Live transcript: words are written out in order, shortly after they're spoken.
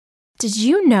Did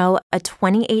you know a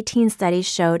 2018 study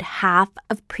showed half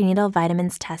of prenatal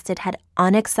vitamins tested had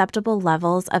unacceptable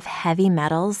levels of heavy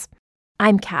metals?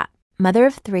 I'm Kat, mother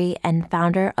of 3 and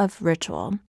founder of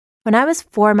Ritual. When I was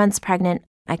 4 months pregnant,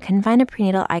 I couldn't find a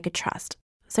prenatal I could trust,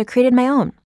 so I created my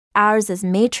own. Ours is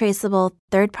made traceable,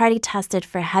 third-party tested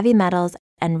for heavy metals,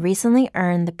 and recently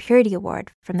earned the Purity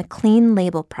Award from the Clean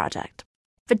Label Project.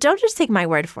 But don't just take my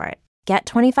word for it. Get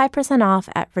 25% off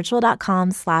at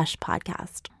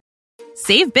ritual.com/podcast.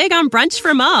 Save big on brunch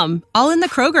for mom, all in the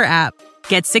Kroger app.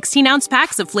 Get 16-ounce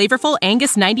packs of flavorful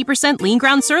Angus 90% lean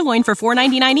ground sirloin for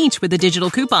 $4.99 each with a digital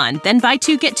coupon. Then buy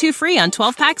 2, get 2 free on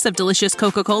 12 packs of delicious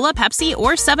Coca-Cola, Pepsi,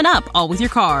 or 7-Up, all with your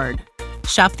card.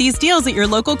 Shop these deals at your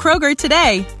local Kroger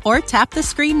today, or tap the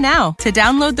screen now to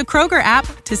download the Kroger app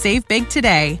to save big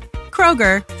today.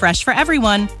 Kroger, fresh for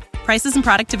everyone. Prices and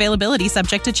product availability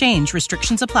subject to change.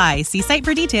 Restrictions apply. See site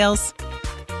for details.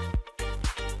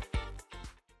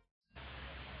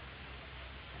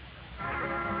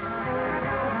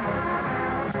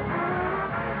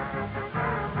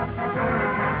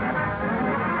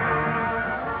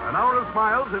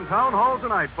 Smiles in Town Hall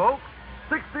tonight, folks.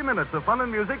 60 minutes of fun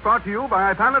and music brought to you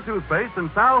by Ipana Toothpaste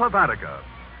and Sal Hepatica.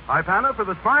 Ipana for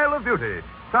the smile of beauty.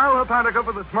 Sal Hepatica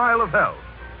for the smile of health.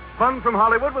 Fun from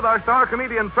Hollywood with our star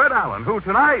comedian Fred Allen, who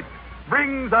tonight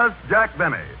brings us Jack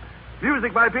Benny.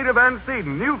 Music by Peter Van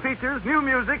Steeden. New features, new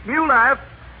music, new laughs.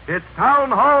 It's Town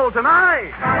Hall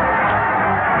tonight.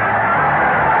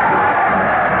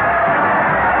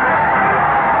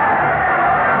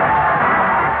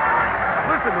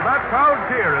 Crowd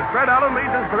cheer as Fred Allen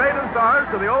leads his parade of stars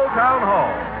to the old town hall.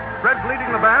 Fred's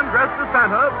leading the band dressed as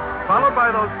Santa, followed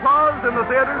by those claws in the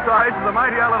theater sides of the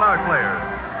mighty Allen Arc Players.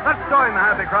 Let's join the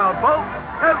happy crowd, folks.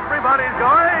 Everybody's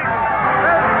going.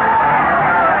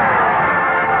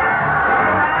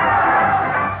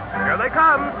 Here they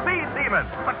come, Speed Demon.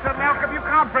 But, Sir Malcolm, you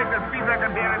can't break the speed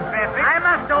record here in traffic. I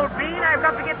must, old bean. I've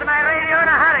got to get to my radio in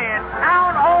a hurry. It's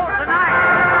Town Hall tonight.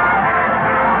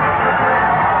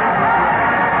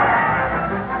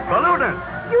 Balloonist.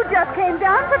 You just came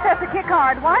down, Professor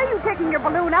Kickard. Why are you taking your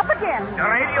balloon up again? The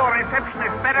radio reception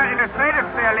is better in the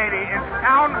stratosphere, lady. It's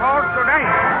Town Hall tonight.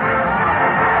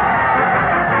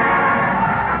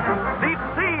 Deep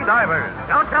Sea Divers.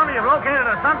 Don't tell me you've located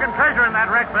a sunken treasure in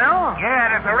that wreck, Bill.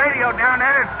 Yeah, there's a radio down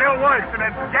there that's still worse, and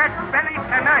it's Jack Benny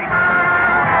tonight.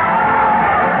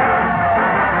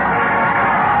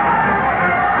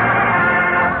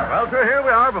 Well, sir, here we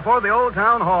are before the old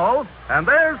town hall, and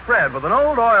there's Fred with an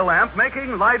old oil lamp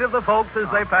making light of the folks as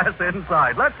they pass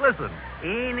inside. Let's listen.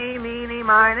 Eeny, meeny,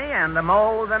 miny, and the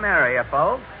more the merrier,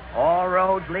 folks. All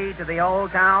roads lead to the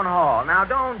old town hall. Now,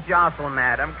 don't jostle,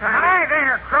 madam. Hi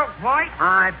there, croak voice.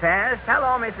 Hi, Pest.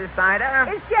 Hello, Mrs. Sider.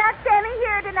 Is Jack Benny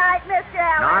here tonight, Mr.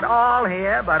 Allen? Not all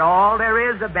here, but all there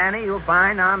is of Benny you'll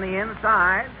find on the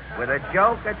inside. With a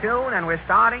joke, a tune, and we're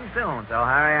starting soon. So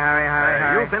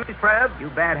hurry. You finished, Fred? You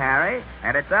bet, Harry.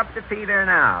 And it's up to Peter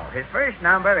now. His first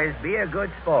number is Be a Good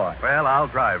Sport. Well, I'll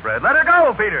try, Fred. Let her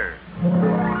go, Peter.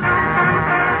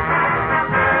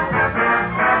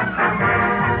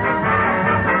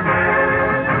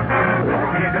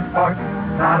 Be a good sport.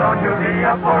 Now don't you be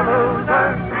a poor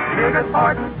loser. Be a good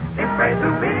sport. It's great to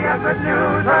be a good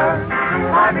loser.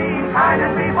 I mean, kind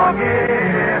and be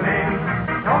forgiving.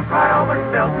 Don't cry over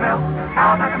spilt milk,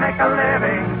 how not to make a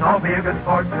living. So be a good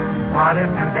sport. What if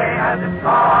today has its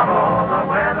trouble? The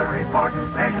weather report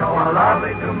may show a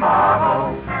lovely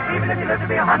tomorrow. Even if you live to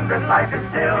be 100, life is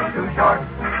still too short.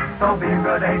 So be a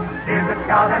good ace, be a good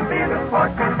scout, and be a good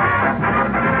sport.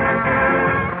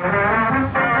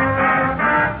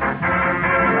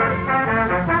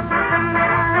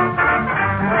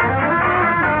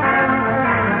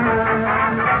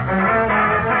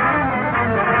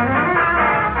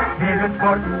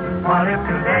 What if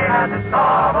today has its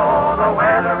sorrow? The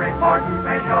weather report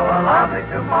may show a lovely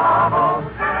tomorrow.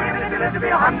 Even if you live to be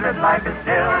 100, life is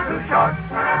still too short.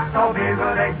 So be a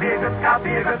good egg, be a good scout,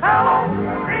 be a good fellow,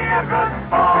 be a good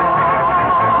sport.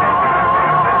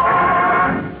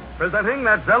 Presenting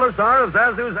that zealous star of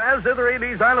Zazu's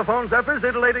Azitherine, xylophone, zephyrs,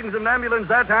 itillating somnambulant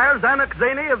satire, Zanuck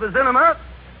Zany of the cinema,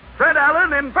 Fred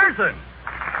Allen in person.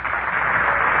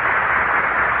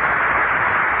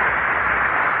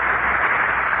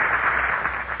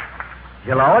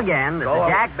 Hello again. This is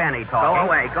Jack Benny talking.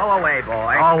 Go away,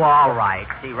 boy. Oh, all right.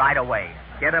 See, right away.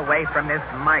 Get away from this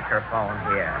microphone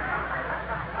here.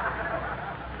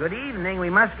 Good evening. We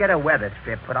must get a weather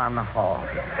strip put on the hall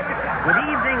here. Good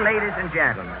evening, ladies and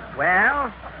gentlemen.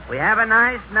 Well, we have a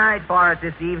nice night for it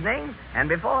this evening, and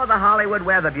before the Hollywood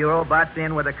Weather Bureau butts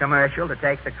in with a commercial to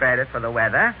take the credit for the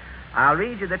weather, I'll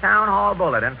read you the Town Hall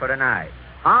Bulletin for tonight.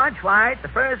 Hodge White, the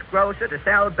first grocer to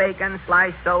sell bacon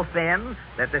sliced so thin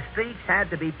that the streets had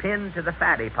to be pinned to the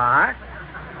fatty part,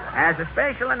 has a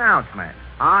special announcement.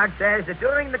 Hodge says that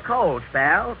during the cold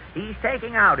spell, he's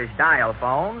taking out his dial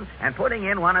phone and putting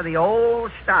in one of the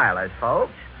old stylers,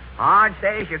 folks. Hodge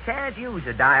says you can't use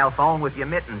a dial phone with your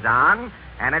mittens on,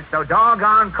 and it's so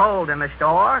doggone cold in the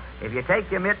store, if you take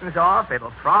your mittens off,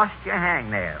 it'll frost your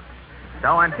hangnails.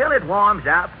 So until it warms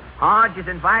up, Hodge is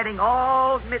inviting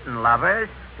all mitten lovers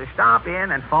to stop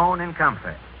in and phone in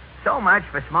comfort. So much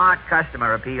for smart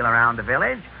customer appeal around the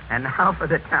village, and now for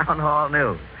the town hall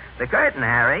news. The curtain,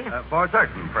 Harry. For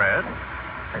certain, Fred.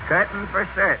 The curtain for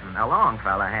certain. A long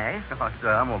fella, hey?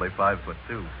 I'm only 5'2",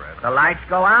 Fred. The lights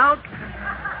go out,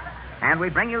 and we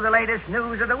bring you the latest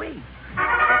news of the week.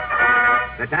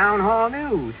 The town hall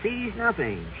news sees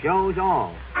nothing, shows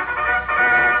all.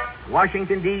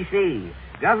 Washington, D.C.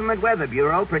 Government Weather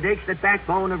Bureau predicts that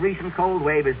backbone of recent cold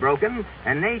wave is broken,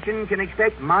 and nation can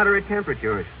expect moderate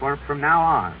temperatures from now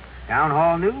on. Town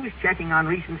hall news, checking on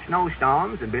recent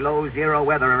snowstorms and below zero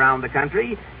weather around the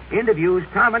country, interviews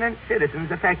prominent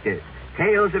citizens affected.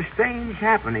 Tales of strange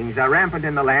happenings are rampant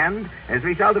in the land as a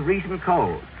result of recent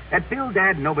cold. At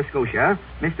Bildad, Nova Scotia,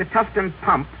 Mr. Tufton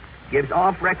Pump gives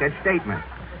off-record statement.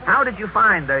 How did you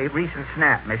find the recent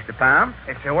snap, Mr. Pump?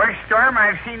 It's the worst storm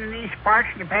I've seen in these parts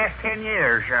in the past 10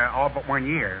 years, all but 1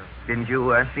 year. Didn't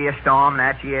you see a storm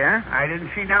that year? I didn't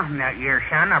see nothing that year,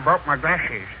 son. I broke my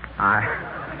glasses.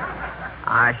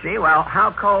 I see. Well,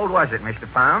 how cold was it,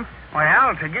 Mr. Pump?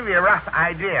 Well, to give you a rough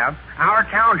idea, our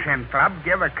Townshend Club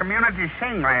gave a community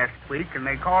sing last week, and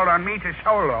they called on me to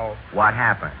solo. What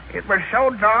happened? It was so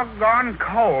doggone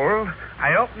cold,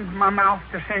 I opened my mouth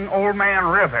to sing Old Man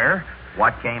River.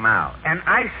 What came out? An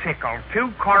icicle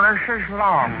 2 choruses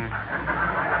long.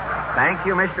 Thank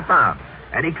you, Mr. Pump.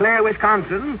 At Eau Claire,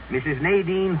 Wisconsin, Mrs.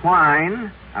 Nadine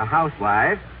Whine, a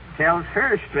housewife, tells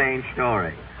her strange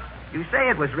story. You say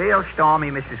it was real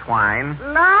stormy, Mrs. Whine.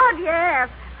 Lord, yes.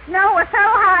 Snow was so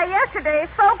high yesterday,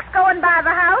 folks going by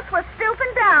the house were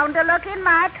stooping down to look in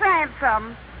my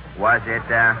transom. Was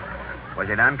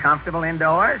it uncomfortable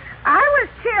indoors? I was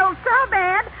chilled so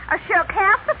bad, I shook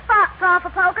half the spots off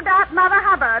a polka dot Mother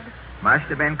Hubbard. Must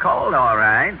have been cold, all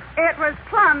right. It was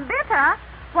plumb bitter.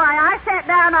 Why, I sat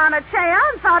down on a chair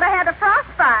and thought I had a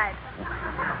frostbite.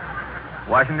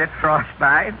 Wasn't it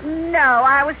frostbite? No,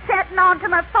 I was sitting onto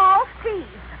my false teeth,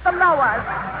 the lowers.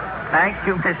 Thank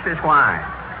you, Mrs. Whine.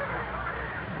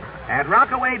 At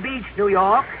Rockaway Beach, New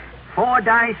York,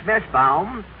 Fordyce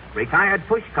Messbaum, retired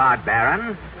pushcart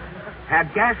baron,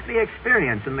 had ghastly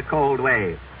experience in the cold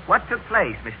wave. What took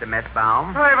place, Mr.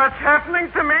 Messbaum? Why, what's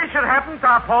happening to me should happen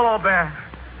to a polar bear.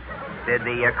 Did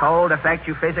the cold affect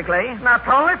you physically? Not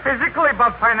only physically,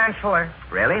 but financially.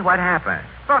 Really? What happened?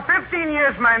 For 15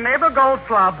 years, my neighbor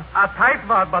Goldflub, a tight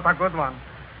wad, but a good one,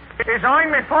 is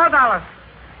owing me $4.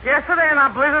 Yesterday in a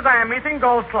blizzard, I am meeting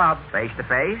Goldflub. Face to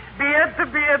face? Beard to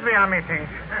beard, we are meeting.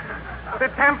 The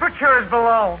temperature is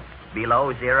below.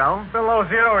 Below zero? Below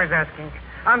zero, he's asking.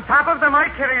 On top of the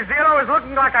mercury, zero is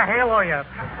looking like a halo yet.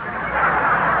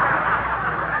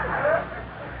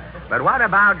 But what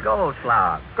about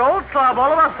Goldflub? Goldflub,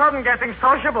 all of a sudden getting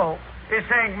sociable. He's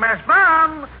saying, Miss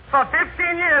Brown, for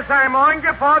 15 years I'm owing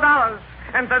you $4.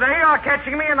 And today you're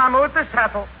catching me in a mood to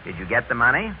settle. Did you get the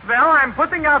money? Well, I'm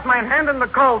putting out my hand in the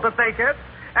cold to take it.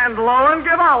 And lo and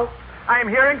give out, I'm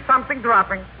hearing something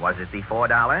dropping. Was it the $4?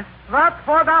 Not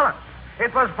 $4.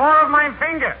 It was 4 of my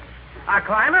fingers. A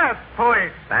clarinet,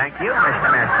 please. Thank you, Mr.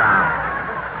 Messbaum.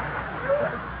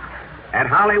 At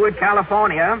Hollywood,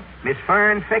 California, Miss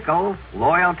Fern Fickle,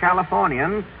 loyal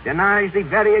Californian, denies the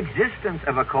very existence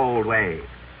of a cold wave.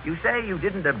 You say you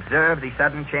didn't observe the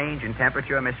sudden change in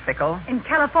temperature, Miss Fickle? In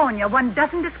California, one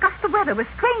doesn't discuss the weather with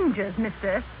strangers,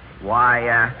 mister. Why,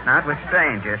 not with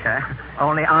strangers, huh?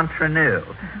 Only entre nous.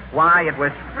 Why, it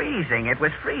was freezing. It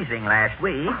was freezing last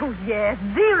week. Oh, yes,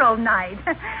 zero night.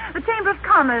 The Chamber of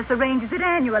Commerce arranges it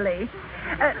annually.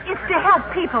 It's to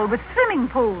help people with swimming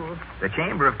pools. The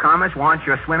Chamber of Commerce wants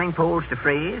your swimming pools to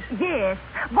freeze? Yes.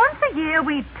 Once a year,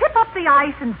 we tip up the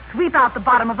ice and sweep out the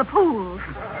bottom of the pools.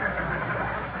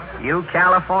 You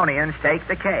Californians take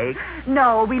the cake.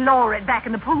 No, we lower it back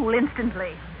in the pool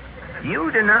instantly. You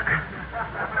deny...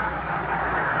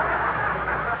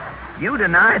 You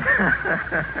deny...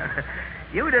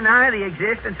 You deny the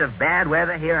existence of bad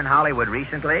weather here in Hollywood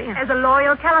recently? As a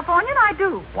loyal Californian, I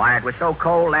do. Why, it was so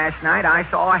cold last night, I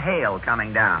saw hail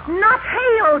coming down. Not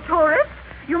hail, tourists.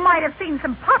 You might have seen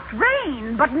some puffed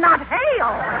rain, but not hail.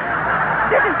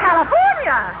 This is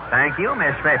California. Thank you,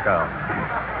 Miss Fickle.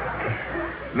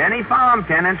 Many farm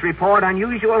tenants report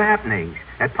unusual happenings.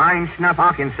 At Pine Snuff,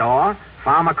 Arkansas,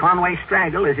 Farmer Conway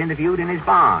Straggle is interviewed in his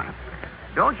barn.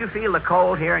 Don't you feel the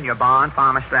cold here in your barn,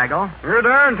 Farmer Straggle? You're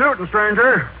darn tootin',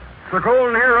 stranger. It's so cold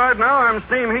in here right now, I'm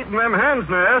steam heating them hens'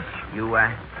 nests. You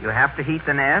have to heat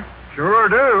the nest? Sure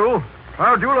do.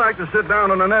 How'd you like to sit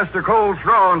down in a nest of cold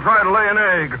straw and try to lay an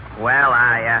egg? Well,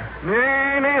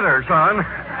 Me neither, son.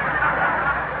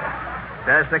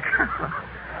 Does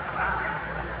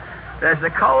the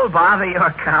cold bother your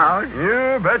cows?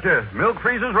 You betcha. Milk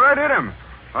freezes right in 'em.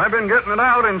 I've been getting it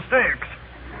out in steaks.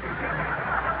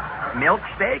 Milk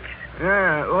steaks?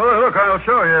 Yeah. Well, look, I'll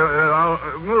show you. I'll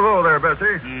move over there,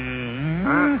 Bessie.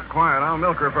 Quiet. I'll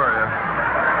milk her for you.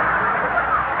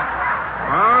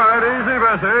 All right, easy,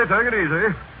 Bessie. Take it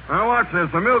easy. Now, watch this.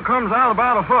 The milk comes out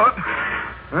about a foot,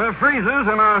 and it freezes,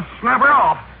 and I snap her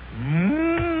off.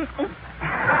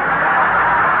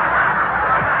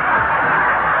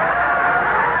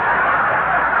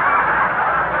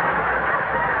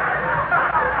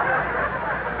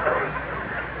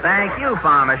 Thank you,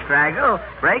 Farmer Straggle.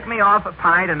 Break me off a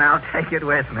pint, and I'll take it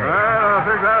with me. I'll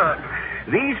fix that.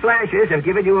 These flashes have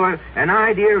given you an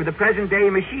idea of the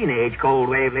present-day machine-age cold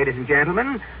wave, ladies and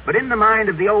gentlemen. But in the mind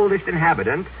of the oldest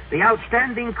inhabitant, the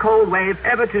outstanding cold wave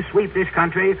ever to sweep this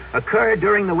country occurred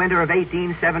during the winter of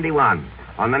 1871.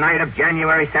 On the night of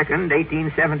January 2nd,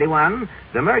 1871,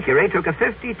 the mercury took a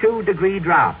 52-degree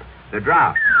drop. The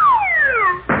drop.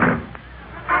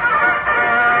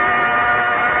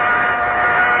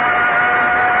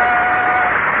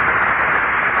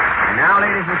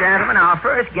 Ladies and gentlemen, our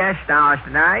first guest stars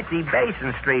tonight, the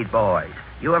Basin Street Boys.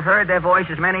 You have heard their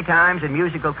voices many times in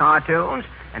musical cartoons,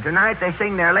 and tonight they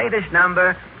sing their latest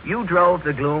number, You Drove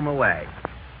the Gloom Away.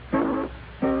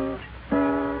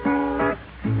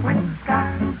 When the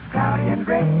sky's cloudy and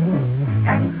gray,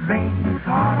 and it rains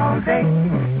hard all day,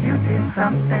 you did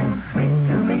something sweet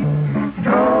to me. You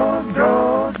drove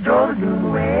the gloom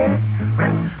away.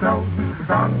 When the snow was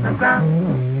on the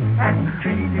ground, and the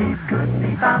tree leaves couldn't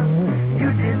be found,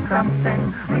 you did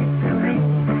something sweet to me.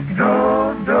 You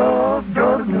drove the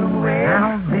gloom away.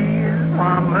 Now bees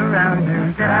swarm around you.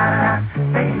 Da-da-da,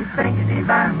 they think it's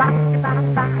divine.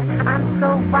 I'm so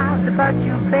wild about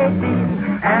you, baby,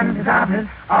 and it's obvious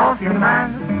off your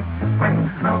mind. When the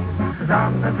snow was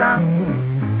on the ground,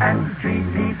 and the tree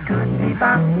leaves couldn't be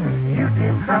found, you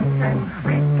did something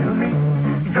sweet to me.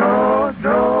 You drove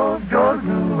the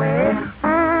gloom away.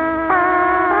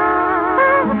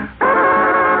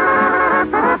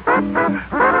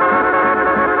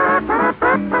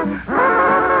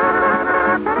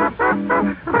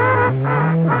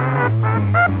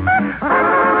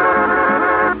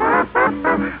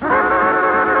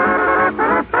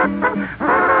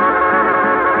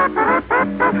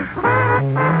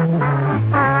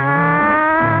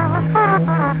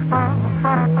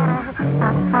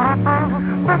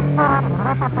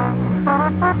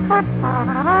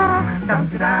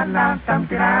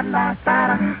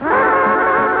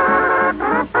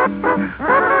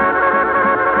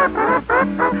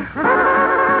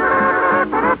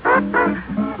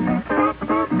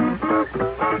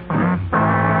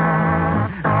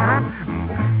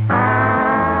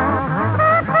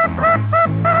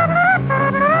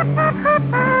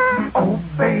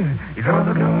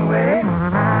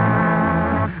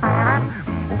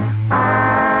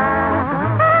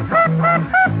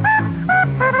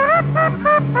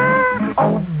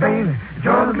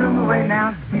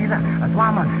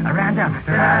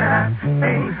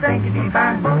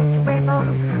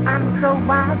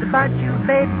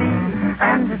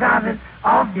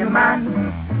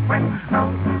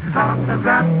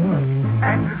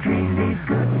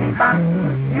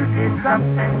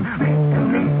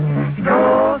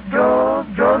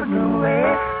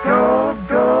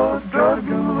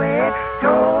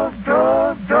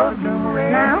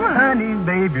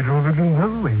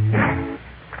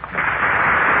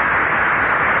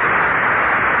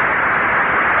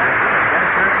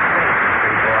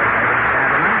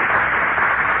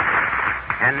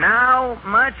 And now,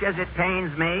 much as it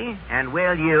pains me, and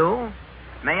will you,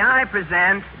 may I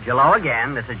present... Hello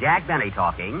again, this is Jack Benny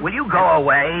talking. Will you go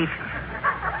away?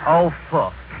 Oh,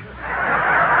 foof.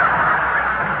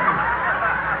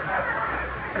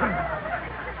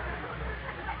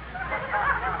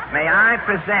 May I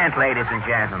present, ladies and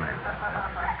gentlemen,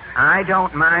 I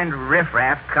don't mind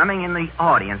riffraff coming in the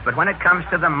audience, but when it comes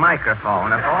to the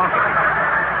microphone, of all...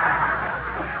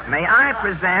 May I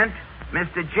present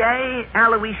Mr. J.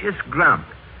 Aloysius Grump,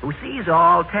 who sees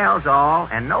all, tells all,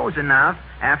 and knows enough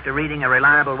after reading a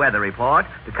reliable weather report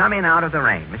to come in out of the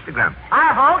rain. Mr. Grump.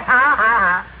 Hi, folks. Ha, ha,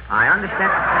 ha. I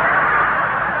understand.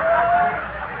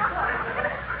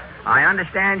 I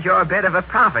understand you're a bit of a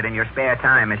prophet in your spare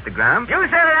time, Mr. Grump. You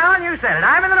said it, Alan, you said it.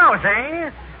 I'm in the know,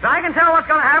 see? So I can tell what's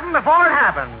going to happen before it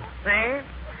happens, see?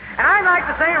 And I'd like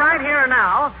to say right here and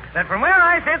now that from where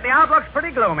I sit, the outlook's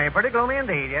pretty gloomy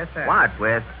indeed, yes, sir. What,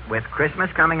 with Christmas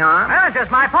coming on? Well, that's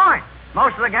just my point.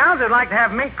 Most of the gals who'd like to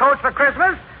have mink coats for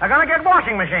Christmas are going to get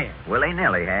washing machines.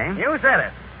 Willy-nilly, eh? You said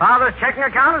it. Father's checking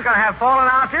account is going to have fallen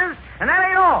arches, and that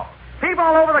ain't all. People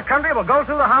all over the country will go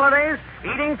through the holidays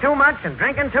eating too much and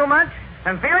drinking too much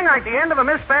and feeling like the end of a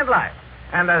misspent life.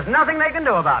 And there's nothing they can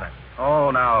do about it.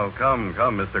 Oh, now, come,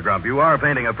 Mr. Grump. You are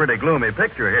painting a pretty gloomy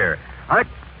picture here. I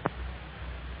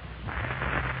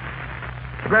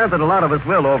grant that a lot of us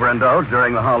will overindulge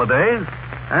during the holidays,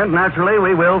 and naturally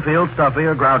we will feel stuffy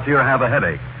or grouchy or have a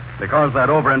headache, because that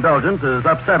overindulgence has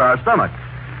upset our stomachs.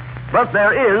 But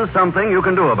there is something you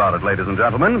can do about it, ladies and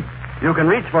gentlemen. You can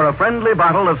reach for a friendly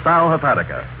bottle of Sal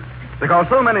Hepatica, because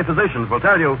so many physicians will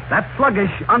tell you that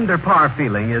sluggish, under-par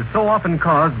feeling is so often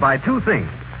caused by two things: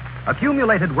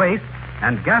 accumulated waste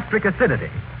and gastric acidity.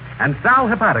 And Sal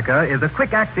Hepatica is a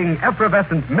quick-acting,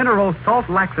 effervescent mineral salt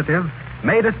laxative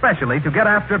made especially to get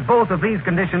after both of these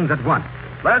conditions at once.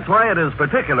 That's why it is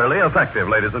particularly effective,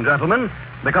 ladies and gentlemen,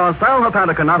 because Sal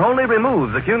Hepatica not only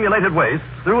removes accumulated waste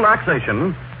through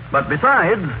laxation, but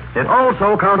besides, it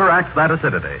also counteracts that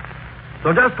acidity.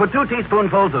 So just put 2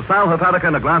 teaspoonfuls of Sal Hepatica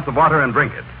in a glass of water and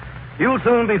drink it. You'll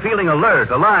soon be feeling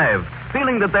alert, alive,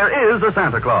 feeling that there is a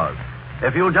Santa Claus.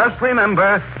 If you'll just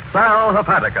remember Sal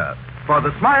Hepatica for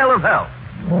the smile of health.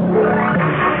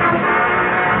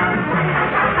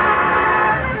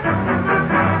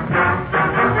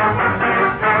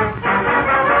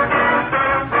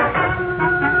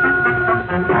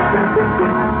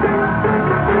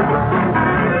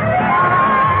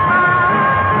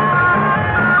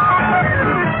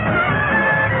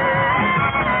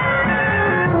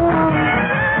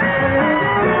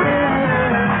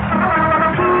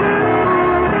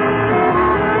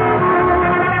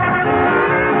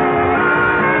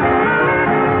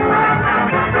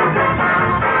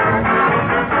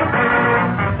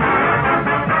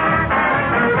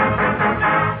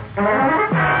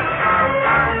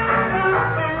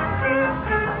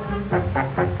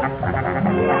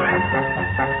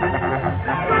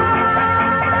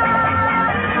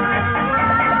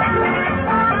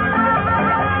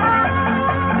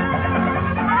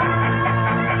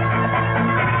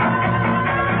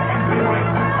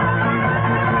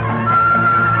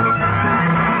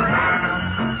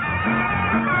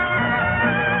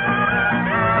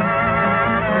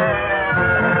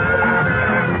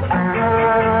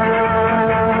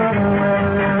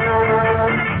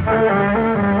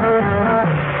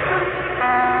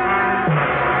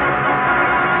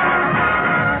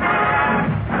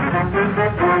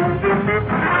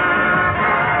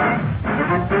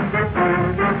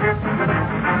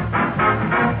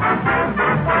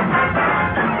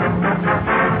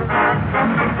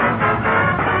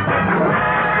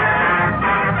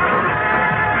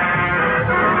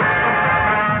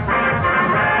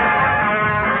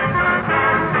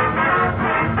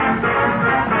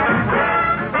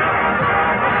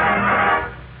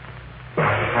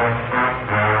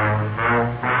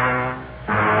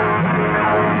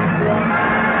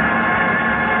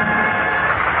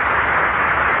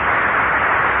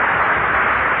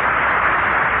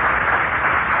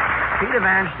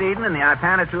 Van Steeden and the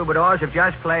Ipana Troubadours have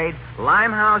just played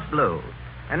Limehouse Blues.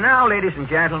 And now, ladies and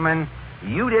gentlemen,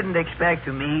 you didn't expect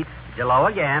to meet... Hello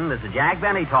again. This is Jack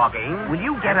Benny talking. Will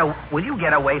you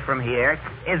get away from here?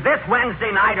 Is this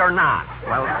Wednesday night or not?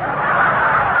 Well...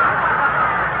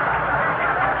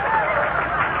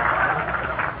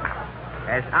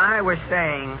 As I was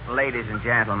saying, ladies and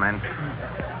gentlemen,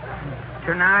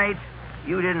 tonight...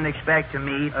 You didn't expect to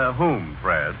meet... Whom,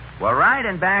 Fred? Well, right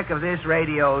in back of this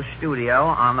radio studio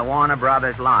on the Warner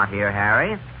Brothers lot here,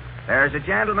 Harry, there's a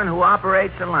gentleman who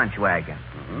operates a lunch wagon.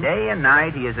 Mm-hmm. Day and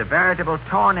night, he is a veritable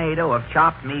tornado of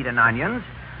chopped meat and onions,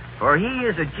 for he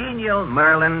is a genial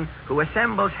Merlin who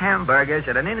assembles hamburgers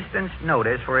at an instant's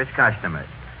notice for his customers.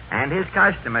 And his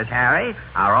customers, Harry,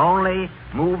 are only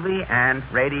movie and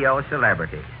radio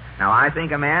celebrities. Now, I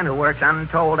think a man who works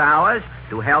untold hours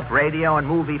to help radio and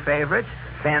movie favorites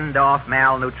fend off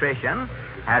malnutrition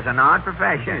has an odd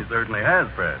profession. He certainly has,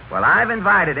 Fred. Well, I've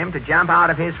invited him to jump out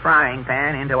of his frying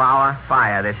pan into our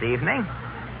fire this evening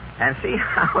and see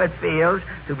how it feels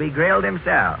to be grilled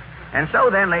himself. And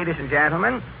so then, ladies and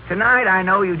gentlemen, tonight I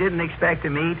know you didn't expect to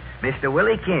meet Mr.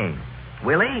 Willie King.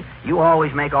 Willie, you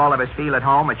always make all of us feel at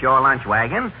home at your lunch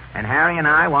wagon, and Harry and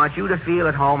I want you to feel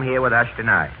at home here with us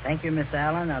tonight. Thank you, Mr.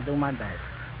 Allen. I'll do my best.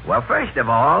 Well, first of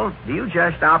all, do you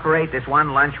just operate this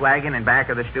one lunch wagon in back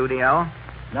of the studio?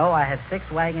 No, I have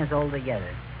 6 wagons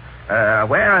altogether.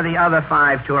 Where are the other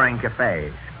 5 touring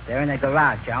cafes? They're in a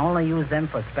garage. I only use them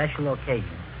for special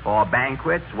occasions. For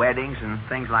banquets, weddings, and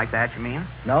things like that, you mean?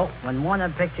 No, when Warner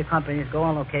Picture companies go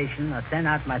on location, I send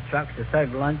out my trucks to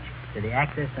serve lunch to the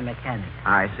actors and mechanics.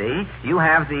 I see. You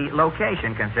have the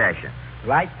location concession.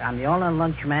 Right, I'm the only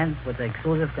lunchman with the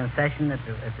exclusive concession at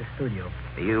the studio.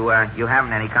 You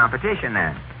haven't any competition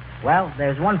then? Well,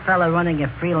 there's one fella running a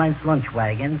freelance lunch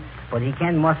wagon, but he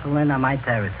can't muscle in on my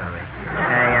territory.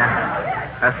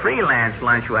 A freelance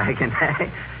lunch wagon.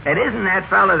 It isn't that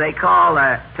fella they call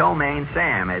Tomaine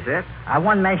Sam, is it? I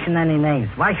won't mention any names.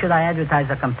 Why should I advertise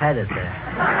a competitor?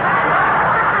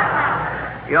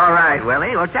 You're right,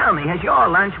 Willie. Well, tell me, has your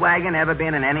lunch wagon ever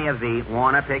been in any of the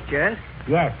Warner pictures?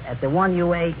 Yes, at the one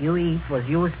you eat was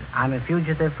used I'm a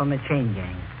Fugitive from a Chain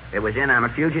Gang. It was in I'm a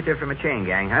Fugitive from a Chain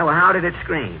Gang, huh? Well, how did it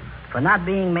scream? For not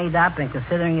being made up and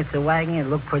considering it's a wagon, it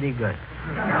looked pretty good.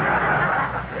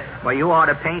 Well, you ought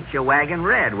to paint your wagon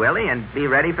red, Willie, and be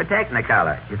ready for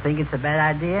Technicolor. You think it's a bad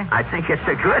idea? I think it's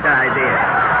a good idea.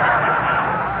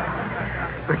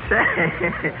 But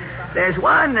say, there's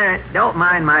one... don't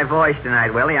mind my voice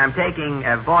tonight, Willie. I'm taking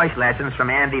voice lessons from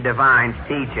Andy Devine's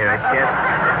teacher. It's just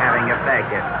having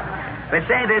effect. But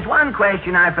say, there's one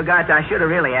question I forgot I should have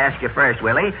really asked you first,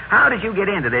 Willie. How did you get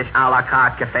into this a la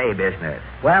carte cafe business?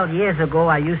 Well, years ago,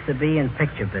 I used to be in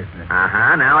picture business.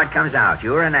 Uh-huh. Now it comes out.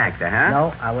 You were an actor, huh?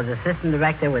 No, I was assistant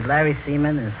director with Larry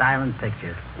Seaman in silent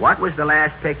pictures. What was the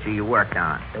last picture you worked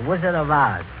on? The Wizard of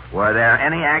Oz. Were there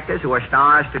any actors who are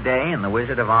stars today in The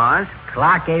Wizard of Oz?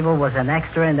 Clark Gable was an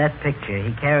extra in that picture.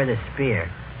 He carried a spear.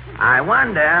 I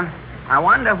wonder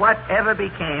what ever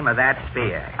became of that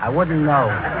spear. I wouldn't know.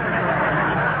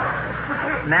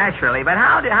 Naturally, but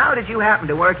how did you happen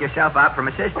to work yourself up from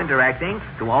assistant directing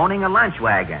to owning a lunch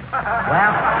wagon?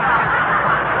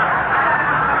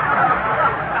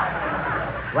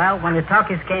 Well, when the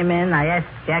talkies came in, I asked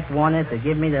Jack Warner to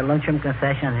give me the lunchroom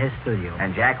concession at his studio.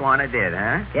 And Jack Warner did,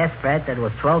 huh? Yes, Fred, that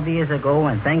was 12 years ago,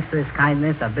 and thanks to his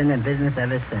kindness, I've been in business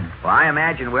ever since. Well, I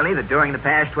imagine, Willie, that during the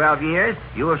past 12 years,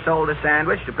 you have sold a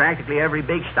sandwich to practically every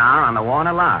big star on the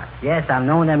Warner lot. Yes, I've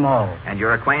known them all. And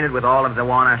you're acquainted with all of the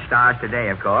Warner stars today,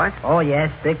 of course? Oh,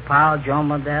 yes, Dick Powell, Joan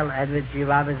Modell, Edward G.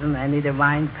 Robinson, Andy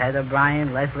Devine, Pat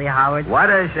O'Brien, Leslie Howard. What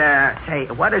does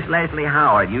Leslie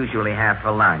Howard usually have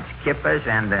for lunch? Kippers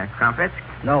and crumpets?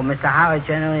 No, Mr. Howard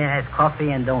generally has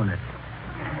coffee and donuts.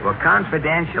 Well,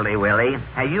 confidentially, Willie,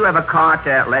 have you ever caught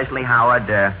Leslie Howard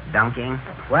dunking?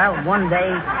 Well, one day...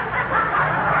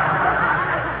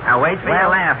 Now, wait for your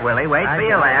laugh, Willie. Wait for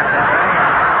your laugh.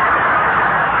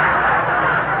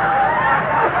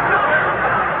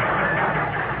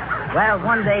 Well,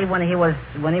 one day when he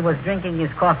was drinking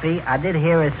his coffee, I did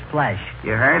hear a splash.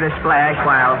 You heard a splash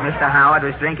while Mr. Howard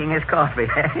was drinking his coffee.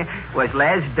 Was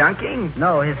Les dunking?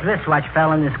 No, his wristwatch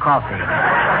fell in his coffee.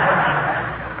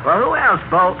 Well, who else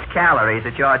bolts calories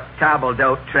at your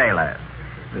table-d'hote trailer?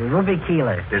 Ruby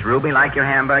Keeler. Does Ruby like your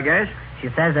hamburgers? She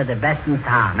says they're the best in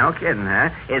town. No kidding,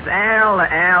 huh? Is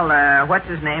Al, what's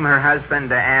his name, her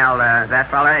husband, Al, that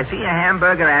fella, is he a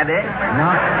hamburger addict?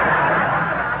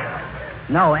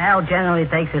 No, Al generally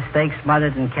takes his steak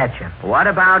smothered in ketchup. What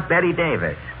about Betty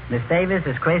Davis? Miss Davis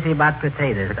is crazy about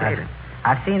potatoes.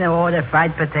 I've seen her order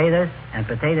fried potatoes and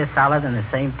potato salad in the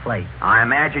same plate. I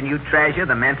imagine you treasure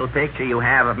the mental picture you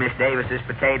have of Miss Davis's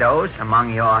potatoes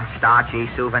among your starchy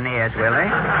souvenirs, Willie.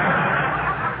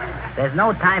 There's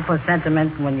no time for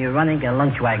sentiment when you're running a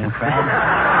lunch wagon, Fred.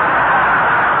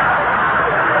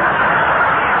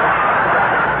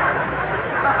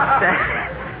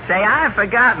 Say, I've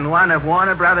forgotten one of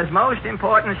Warner Brothers' most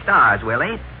important stars,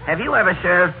 Willie. Have you ever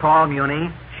served Paul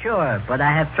Muni? Sure, but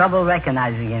I have trouble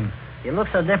recognizing him. He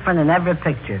looks so different in every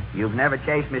picture. You've never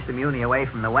chased Mr. Muni away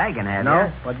from the wagon, have you?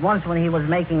 No, but once when he was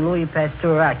making Louis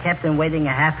Pasteur, I kept him waiting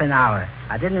a half an hour.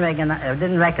 I didn't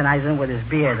recognize him with his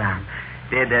beard on.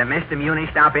 Did Mr. Muni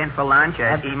stop in for lunch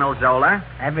at Emil Zola?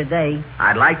 Every day.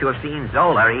 I'd like to have seen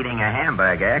Zola eating a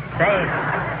hamburger.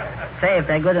 Say, if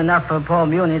they're good enough for Paul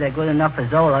Muni, they're good enough for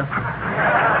Zola.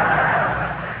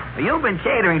 You've been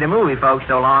catering to movie folks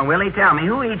so long, Willie. Tell me,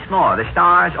 who eats more, the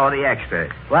stars or the extras?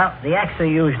 Well, the extra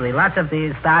usually. Lots of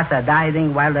the stars are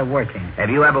dieting while they're working. Have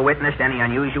you ever witnessed any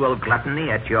unusual gluttony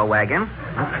at your wagon?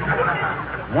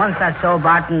 Once I saw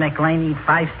Barton McLean eat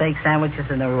 5 steak sandwiches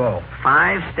in a row.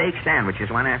 5 steak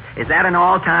sandwiches? Is that an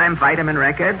all-time vitamin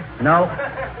record? No.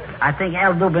 I think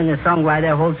Al Dubin, the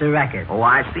songwriter, holds the record. Oh,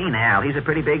 I've seen Al. He's a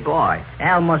pretty big boy.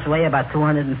 Al must weigh about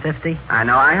 250. I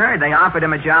know. I heard they offered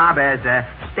him a job as a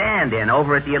stand-in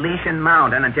over at the Elysian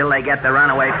Mountain until they get the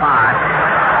runaway part.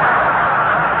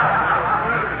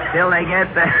 till they get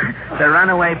the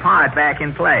runaway part back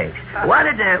in place. What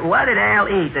did Al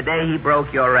eat the day he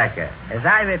broke your record? As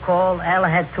I recall, Al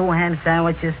had 2 ham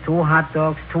sandwiches, 2 hot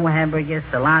dogs, 2 hamburgers,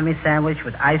 salami sandwich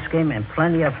with ice cream, and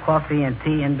plenty of coffee and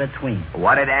tea in between.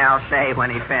 What did Al say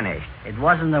when he finished? It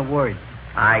wasn't a word.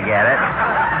 I get it.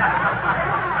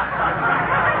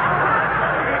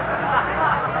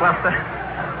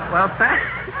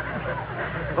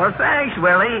 Well, thanks,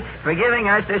 Willie, for giving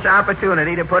us this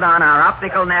opportunity to put on our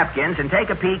optical napkins and take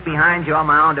a peek behind your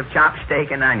mound of chopped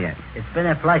steak and onion. It's been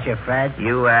a pleasure, Fred.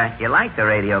 You like the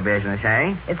radio business,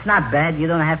 eh? It's not bad. You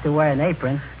don't have to wear an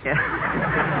apron. Yeah.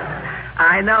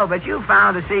 I know, but you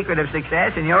found the secret of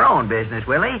success in your own business,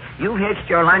 Willie. You've hitched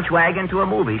your lunch wagon to a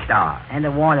movie star. And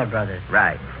the Warner Brothers.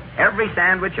 Right. Every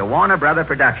sandwich a Warner Brother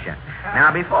production.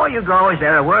 Now, before you go, is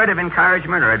there a word of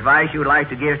encouragement or advice you'd like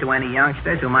to give to any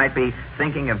youngsters who might be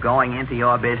thinking of going into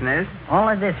your business?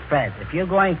 Only this, Fred. If you're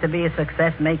going to be a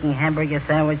success making hamburger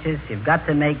sandwiches, you've got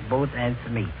to make both ends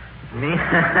meet.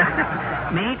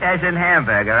 Meat as in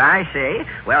hamburger, I see.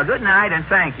 Well, good night and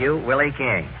thank you, Willie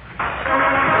King.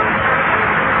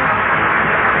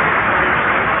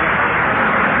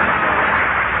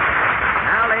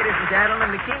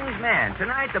 Gentlemen, the King's Men.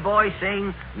 Tonight the boys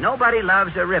sing Nobody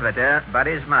Loves a Riveter But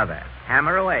His Mother.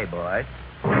 Hammer away, boys.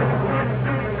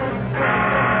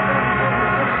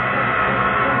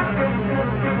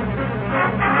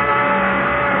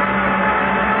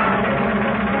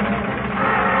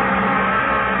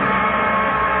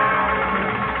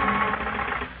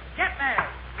 Get me!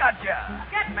 Gotcha!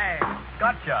 Get me!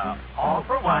 Gotcha! All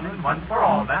for one and one for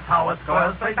all. That's how us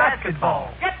girls play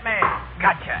basketball. Get me!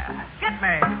 Gotcha! Get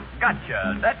me!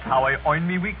 Gotcha! That's how I earn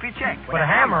me weekly check. With a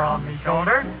hammer on me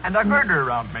shoulder and a girder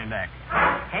around me neck.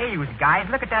 Hey, you guys,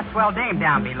 look at that swell dame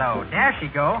down below. There she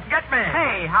go. Get me!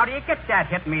 Hey, how do you get that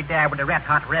hitting me there with a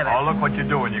red-hot rivet? Oh, look what you're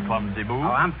doing, you clumsy boo.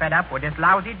 Oh, I'm fed up with this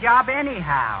lousy job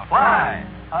anyhow. Why?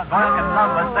 A girl can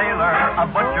love a sailor, a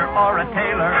butcher, or a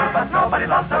tailor, but nobody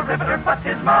loves a riveter but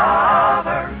his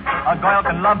mother. A girl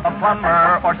can love a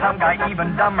plumber, or some guy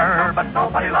even dumber, but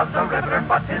nobody loves a riveter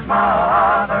but his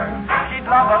mother. She'd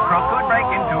love a crook who'd break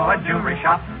into a jewelry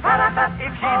shop.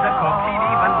 If she's a cook, she'd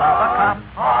even love a cop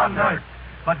on earth.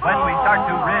 But when we start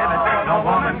to rivet, no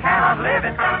woman can outlive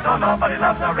it, so nobody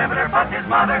loves a riveter but his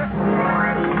mother.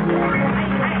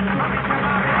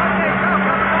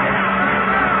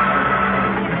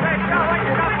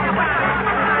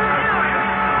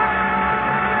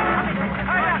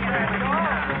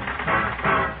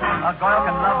 A girl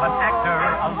can love an actor,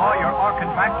 a lawyer, or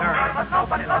contractor, but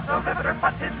nobody loves a riveter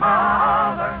but his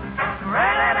mother.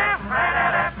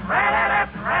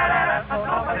 But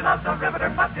nobody loves a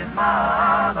riveter but his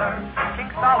mother.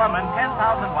 King Solomon,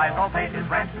 10,000 wives, all paid his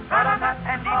rent, and each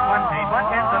one paid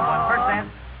 0.1%.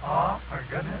 Oh, for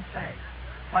goodness sake.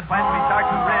 But when we start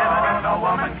to rivet, no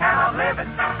woman can outlive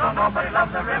it, so nobody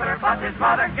loves a riveter but his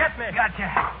mother. Get me! Gotcha.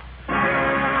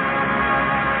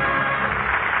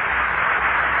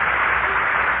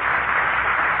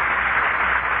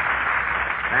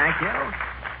 Thank you.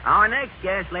 Our next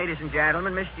guest, ladies and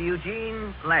gentlemen, Mr.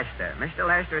 Eugene Lester. Mr.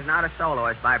 Lester is not a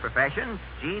soloist by profession.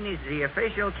 Gene is the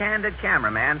official candid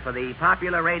cameraman for the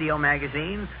popular radio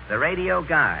magazine, The Radio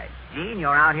Guide. Gene,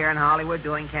 you're out here in Hollywood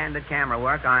doing candid camera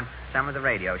work on some of the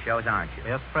radio shows, aren't you?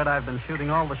 Yes, Fred, I've been shooting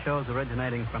all the shows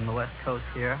originating from the West Coast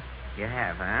here. You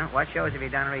have, huh? What shows have you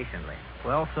done recently?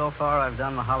 Well, so far I've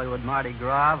done the Hollywood Mardi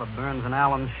Gras, the Burns and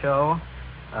Allen show,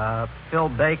 Phil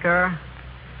Baker,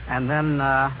 and then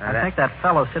I think that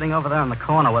fellow sitting over there in the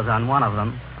corner was on one of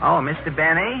them. Oh, Mr.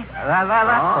 Benny? That's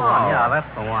the one. Yeah, that's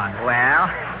the one. Well,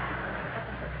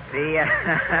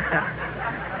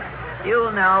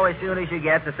 you'll know as soon as you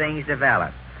get the things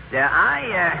developed. If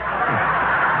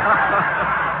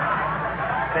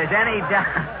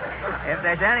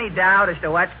there's any doubt as to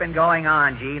what's been going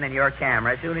on, Gene, in your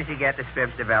camera, as soon as you get the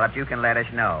scripts developed, you can let us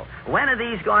know. When are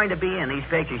these going to be in, these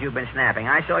pictures you've been snapping?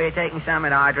 I saw you taking some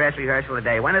at our dress rehearsal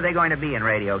today. When are they going to be in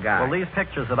Radio Guide? Well, these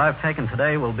pictures that I've taken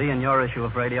today will be in your issue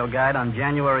of Radio Guide on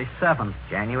January 7th.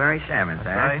 January 7th, That's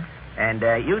huh? right. And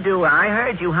I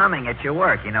heard you humming at your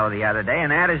work, the other day,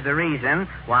 and that is the reason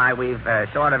why we've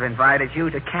sort of invited you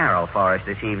to carol for us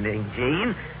this evening,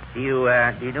 Gene. Do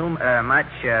you do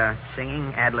much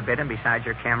singing ad libitum besides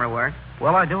your camera work?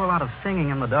 Well, I do a lot of singing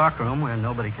in the darkroom where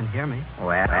nobody can hear me.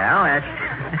 Well, that's...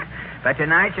 But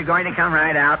tonight you're going to come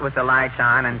right out with the lights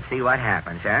on and see what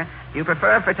happens, huh? Do you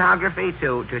prefer photography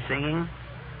to singing?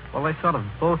 Well, they sort of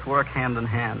both work hand in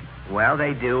hand. Well,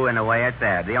 they do in a way at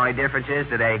that. The only difference is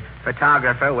that a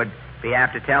photographer would be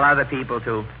apt to tell other people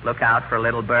to look out for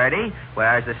little birdie,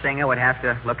 whereas the singer would have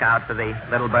to look out for the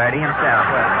little birdie himself.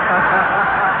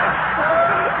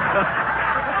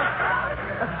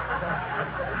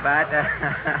 But,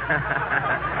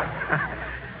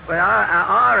 well,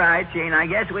 all right, Gene. I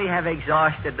guess we have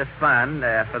exhausted the fun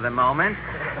for the moment.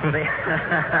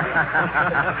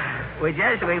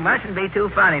 We mustn't be too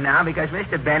funny now because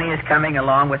Mr. Benny is coming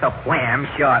along with a wham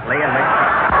shortly.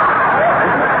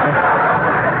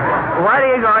 What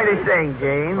are you going to sing,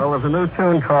 Gene? Well, there's a new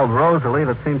tune called Rosalie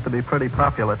that seems to be pretty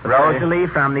popular today. Rosalie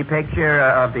from the picture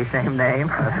of the same name?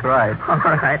 That's right. All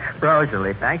right.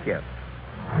 Rosalie, thank you.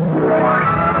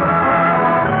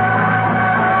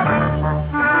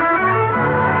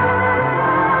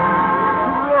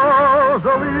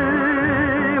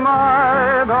 Rosalie,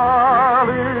 my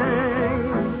darling,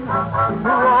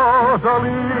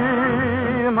 Rosalie,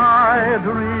 my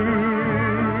dream.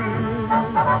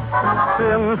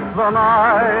 Since the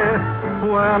night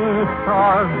when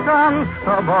stars danced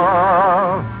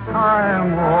above,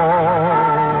 I'm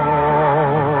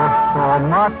so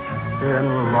much in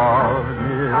love,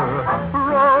 dear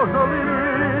Rosalie,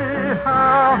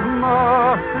 have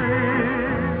mercy.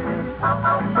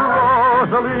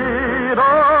 Rosalie,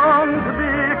 don't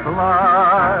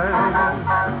decline.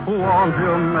 Won't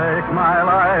you make my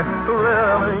life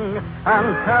thrilling and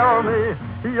tell me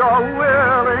you're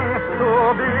willing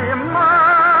to be mine,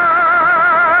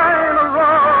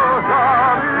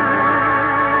 Rosalie,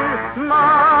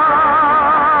 mine.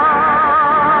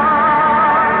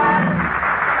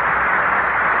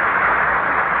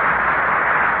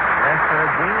 Lester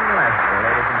Dean Lester,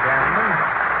 ladies and gentlemen.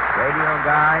 Radio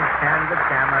guide, candid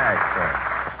camera expert.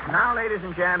 Now, ladies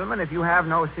and gentlemen, if you have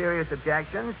no serious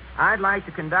objections, I'd like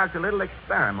to conduct a little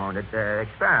experiment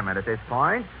at this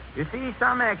point. You see,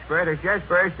 some expert has just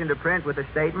burst into print with a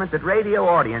statement that radio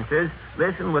audiences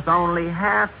listen with only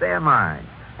half their mind,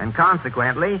 and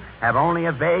consequently have only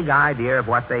a vague idea of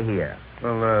what they hear.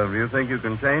 Well, do you think you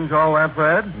can change all that,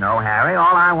 Fred? No, Harry.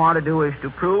 All I want to do is to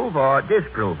prove or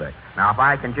disprove it. Now, if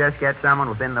I can just get someone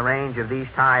within the range of these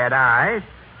tired eyes...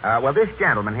 well, this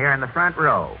gentleman here in the front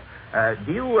row.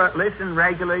 Do you listen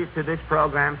regularly to this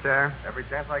program, sir? Every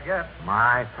chance I get.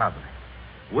 My public.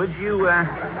 Would you,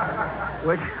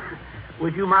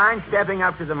 would you mind stepping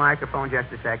up to the microphone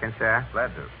just a second, sir?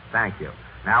 Glad to. Thank you.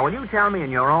 Now, will you tell me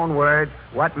in your own words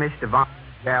what Mr. Von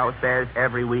Zell says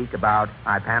every week about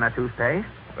Ipana toothpaste?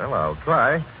 Well, I'll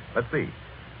try. Let's see.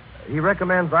 He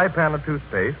recommends Ipana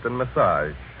toothpaste and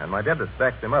massage, and my dentist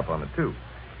backs him up on it, too.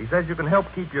 He says you can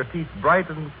help keep your teeth bright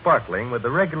and sparkling with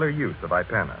the regular use of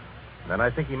Ipana. Then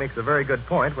I think he makes a very good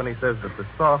point when he says that the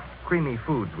soft, creamy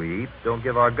foods we eat don't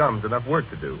give our gums enough work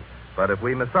to do. But if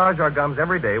we massage our gums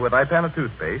every day with Ipana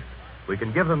toothpaste, we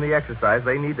can give them the exercise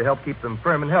they need to help keep them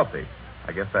firm and healthy.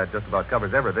 I guess that just about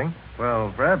covers everything.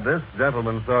 Well, Fred, this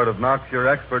gentleman sort of knocks your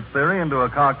expert theory into a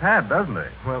cocked hat, doesn't he?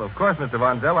 Well, of course, Mr.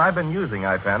 Von Zell, I've been using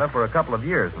Ipana for a couple of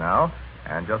years now,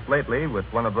 and just lately with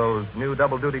one of those new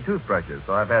double-duty toothbrushes,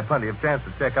 so I've had plenty of chance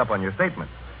to check up on your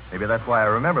statements. Maybe that's why I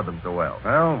remember them so well.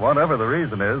 Well, whatever the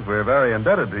reason is, we're very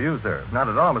indebted to you, sir. Not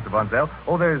at all, Mr. Von Zell.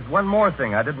 Oh, there's one more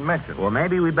thing I didn't mention. Well,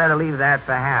 maybe we better leave that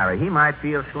for Harry. He might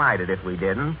feel slighted if we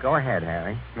didn't. Go ahead,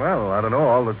 Harry. Well, I don't know.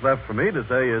 All that's left for me to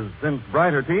say is since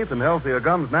brighter teeth and healthier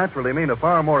gums naturally mean a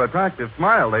far more attractive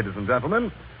smile, ladies and gentlemen,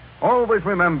 always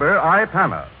remember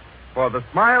Ipana for the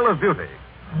smile of beauty.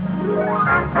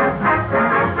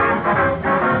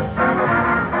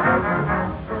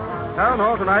 Town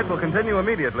Hall tonight will continue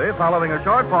immediately following a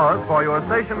short pause for your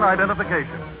station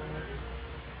identification.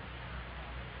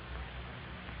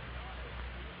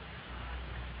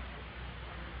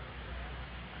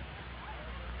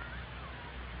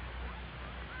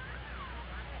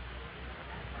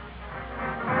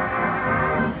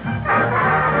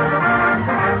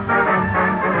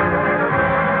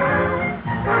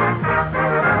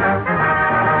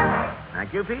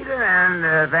 Peter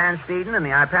and Van Steeden and the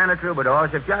Ipana Troubadours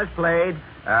have just played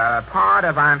part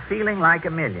of I'm Feeling Like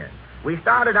a Million. We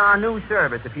started our new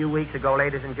service a few weeks ago,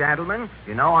 ladies and gentlemen.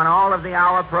 You know, on all of the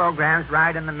hour programs,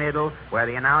 right in the middle, where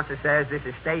the announcer says, this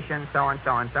is station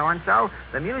so-and-so and so-and-so,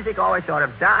 the music always sort of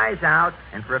dies out,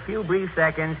 and for a few brief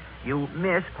seconds, you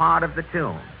miss part of the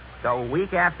tune. So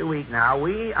week after week now,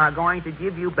 we are going to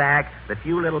give you back the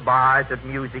few little bars of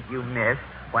music you missed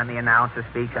when the announcer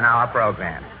speaks in our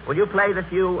program. Will you play the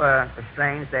few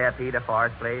strains there, Peter, for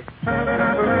us, please?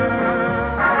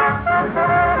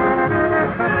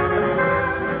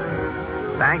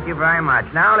 Thank you very much.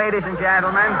 Now, ladies and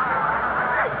gentlemen,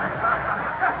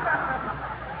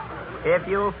 if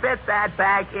you fit that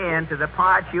back into the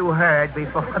part you heard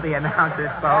before the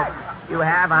announcer spoke, you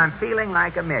have I'm Feeling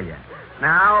Like a Million.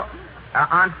 Now,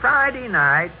 on Friday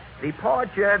night, the Port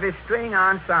Jervis String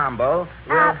Ensemble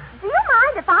will... Do you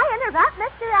mind if I interrupt,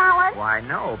 Mr. Allen? Why,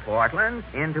 no, Portland.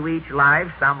 Into each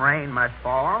life, some rain must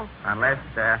fall. Unless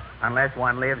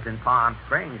one lives in Palm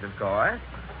Springs, of course.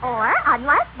 Or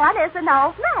unless one is an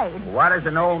old maid. What has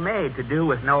an old maid to do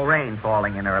with no rain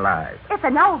falling in her life? If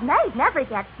an old maid never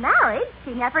gets married,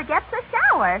 she never gets a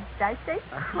shower, does she?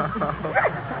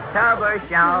 Tub or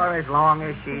shower as long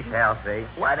as she's healthy.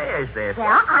 What is this?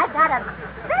 Well, I've got a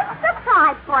big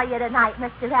surprise for you tonight,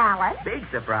 Mr. Allen. Big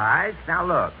surprise? Now,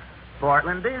 look.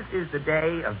 Portland, this is the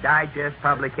day of digest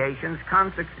publications,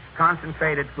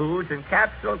 concentrated foods, and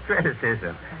capsule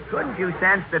criticism. Couldn't you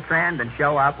sense the trend and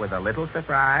show up with a little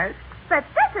surprise? But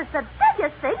this is the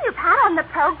biggest thing you've had on the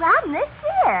program this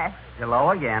year.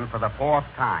 Hello again for the 4th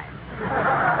time.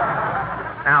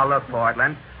 Now, look,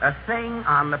 Portland, a thing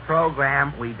on the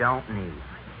program we don't need.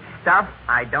 Stuff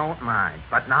I don't mind,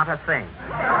 but not a thing.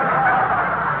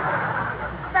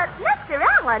 But, Mr.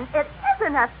 Allen, it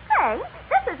isn't a thing.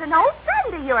 This is an old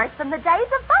friend of yours from the days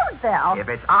of vaudeville. If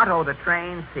it's Otto the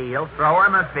Train Seal, throw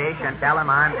him a fish and tell him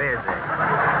I'm busy.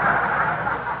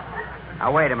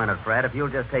 Now, wait a minute, Fred. If you'll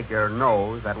just take your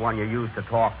nose, that one you used to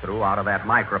talk through, out of that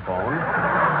microphone,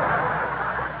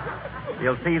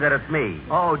 you'll see that it's me.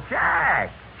 Oh,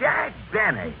 Jack. Jack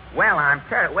Benny. Well, I'm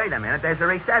terrible. Wait a minute. There's a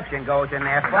reception goes in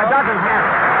there. That doesn't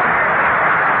happen.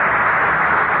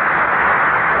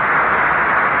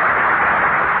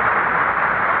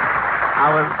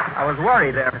 I was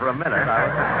worried there for a minute.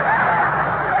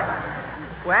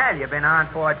 Well, you've been on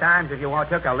 4 times. If you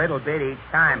took a little bit each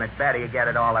time, it's better you get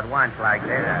it all at once like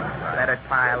this. Let it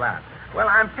pile up. Well,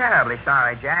 I'm terribly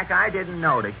sorry, Jack. I didn't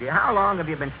notice you. How long have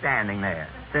you been standing there?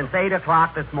 Since 8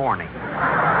 o'clock this morning.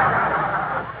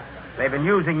 They've been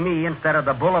using me instead of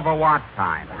the Bolivar watch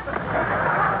time.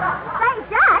 Say,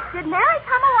 Jack, did Mary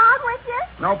come along with you?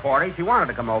 No, Porty. She wanted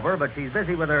to come over, but she's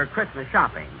busy with her Christmas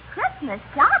shopping. Christmas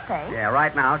shopping? Yeah,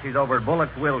 right now she's over at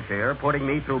Bullock's Wilshire putting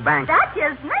me through bank. That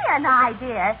gives me an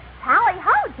idea. Tally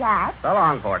ho, Jack. So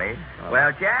long, Porty.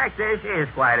 Well, Jack, this is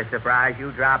quite a surprise,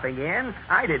 you dropping in.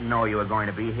 I didn't know you were going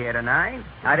to be here tonight.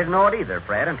 I didn't know it either,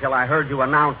 Fred, until I heard you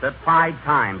announce it 5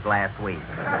 times last week.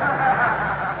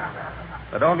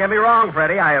 But don't get me wrong,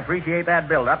 Freddie. I appreciate that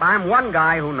build-up. I'm one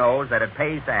guy who knows that it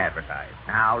pays to advertise.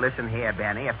 Now, listen here,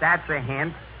 Benny. If that's a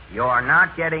hint, you're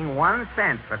not getting 1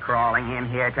 cent for crawling in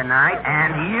here tonight,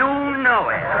 and you know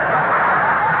it.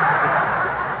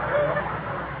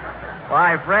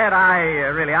 Why, Fred,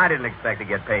 I didn't expect to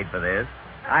get paid for this.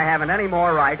 I haven't any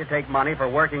more right to take money for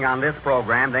working on this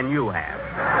program than you have.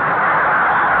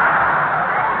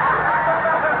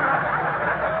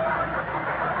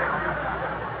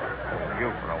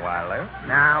 You for a while there.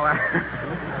 Now,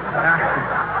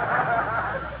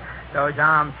 those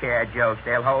armchair jokes,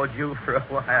 they'll hold you for a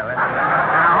while.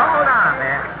 Now,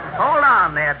 hold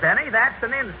on there, Benny. That's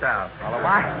an insult. Well,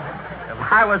 if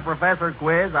I was Professor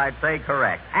Quiz, I'd say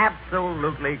correct.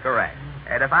 Absolutely correct.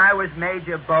 And if I was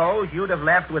Major Bowes, you'd have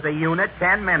left with a unit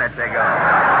 10 minutes ago.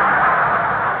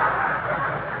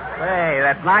 Hey,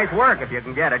 that's nice work if you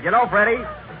can get it. You know, Freddie,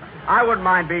 I wouldn't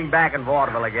mind being back in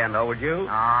vaudeville again, though, would you?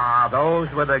 Ah, those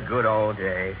were the good old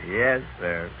days. Yes,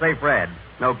 sir. Say, Fred,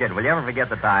 no kid, will you ever forget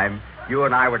the time you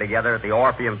and I were together at the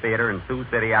Orpheum Theater in Sioux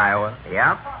City, Iowa?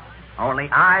 Yep. Only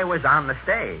I was on the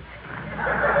stage.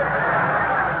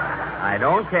 I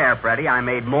don't care, Freddie. I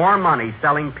made more money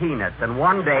selling peanuts in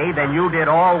one day than you did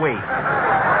all week.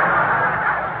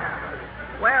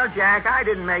 Well, Jack, I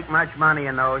didn't make much money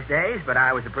in those days, but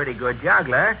I was a pretty good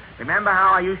juggler. Remember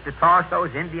how I used to toss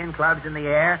those Indian clubs in the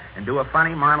air and do a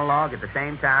funny monologue at the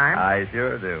same time? I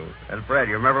sure do. And, Fred,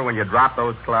 you remember when you dropped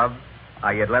those clubs? How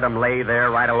you'd let them lay there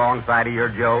right alongside of your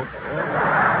joke?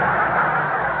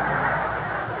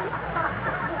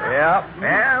 Yep.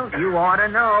 Well, you ought to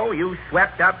know. You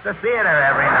swept up the theater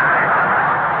every night.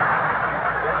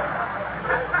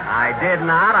 I did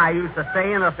not. I used to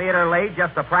stay in the theater late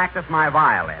just to practice my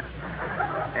violin.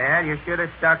 Well, you should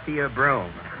have stuck to your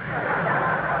broom.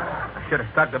 I should have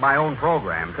stuck to my own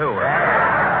program, too.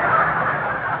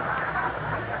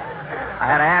 I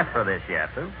had to ask for this yet,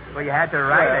 huh? Well, you had to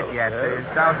write it yet to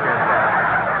insult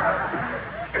yourself.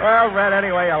 Well, Fred,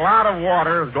 anyway, a lot of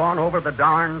water has gone over the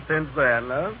Don since then,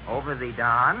 huh? Over the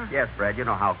Don? Yes, Fred, you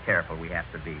know how careful we have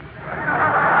to be.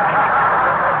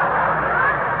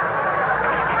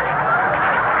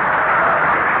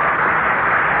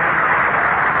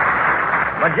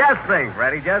 But just think,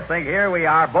 Freddie, just think, here we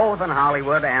are, both in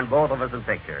Hollywood and both of us in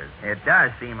pictures. It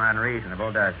does seem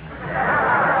unreasonable, doesn't it?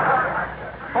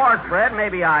 Of course, Fred,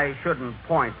 maybe I shouldn't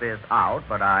point this out,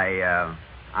 but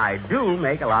I do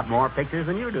make a lot more pictures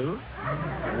than you do.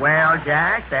 Well,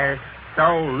 Jack, there's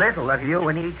so little of you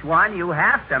in each one, you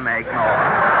have to make more.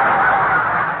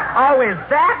 Oh, is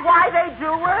that why they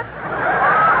do it?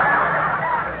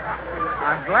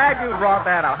 I'm glad you brought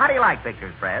that up. How do you like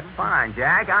pictures, Fred? Fine,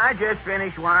 Jack. I just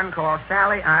finished one called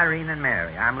Sally, Irene, and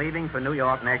Mary. I'm leaving for New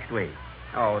York next week.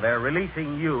 Oh, they're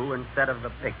releasing you instead of the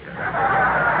picture.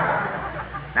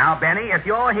 Now, Benny, if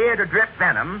you're here to drip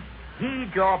venom,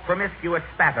 heed your promiscuous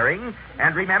spattering,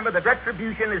 and remember that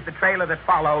retribution is the trailer that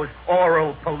follows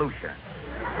oral pollution.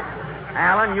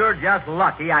 Alan, you're just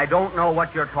lucky I don't know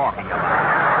what you're talking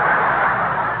about.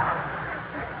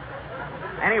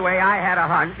 Anyway, I had a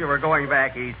hunch you were going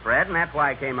back east, Fred, and that's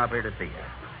why I came up here to see you.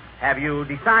 Have you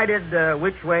decided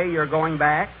which way you're going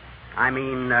back? I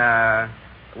mean,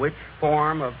 which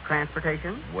form of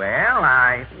transportation? Well,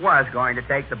 I was going to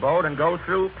take the boat and go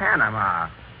through Panama,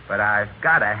 but I've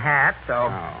got a hat, so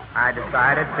I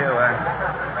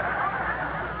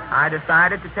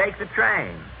decided to take the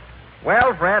train.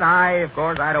 Well, Fred, of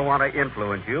course, I don't want to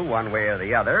influence you one way or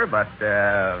the other, but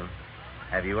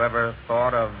have you ever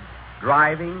thought of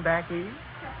driving back east?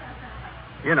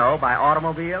 You know, by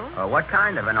automobile? What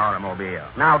kind of an automobile?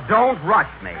 Now, don't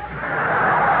rush me.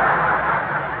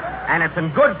 And it's in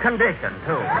good condition,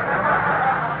 too.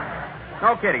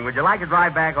 No kidding. Would you like to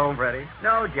drive back home, Freddie?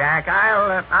 No, Jack.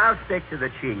 I'll stick to the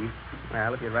chief.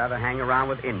 Well, if you'd rather hang around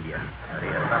with Indians.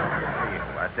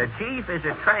 But the chief is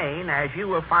a train, as you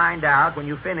will find out when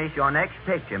you finish your next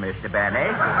picture, Mr. Benny.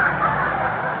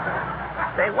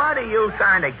 Say, what are you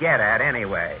trying to get at,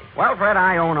 anyway? Well, Fred,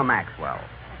 I own a Maxwell.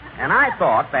 And I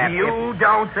thought that You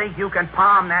don't think you can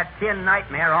palm that tin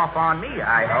nightmare off on me,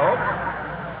 I hope.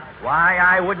 Why,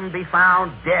 I wouldn't be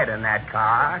found dead in that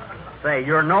car. Say,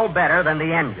 you're no better than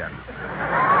the engine.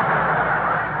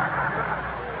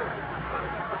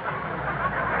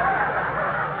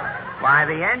 Why,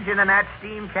 the engine in that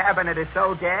steam cabinet is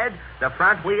so dead, the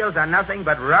front wheels are nothing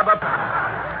but rubber.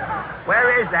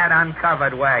 Where is that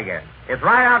uncovered wagon? It's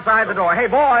right outside the door. Hey,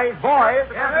 boys. Yes,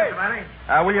 Mr. Benny.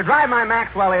 Will you drive my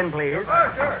Maxwell in, please?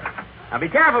 Sure. Now, be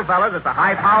careful, fellas. It's a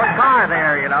high-powered car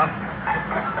there, you know.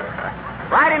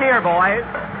 Right in here, boys.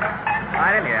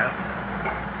 Right in here.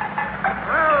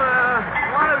 Well,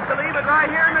 want us to leave it right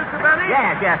here, Mr. Benny?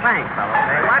 Yes, thanks, fellas.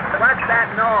 Hey, what's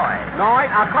that noise?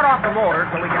 Noise? I'll cut off the motor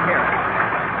so we can hear it.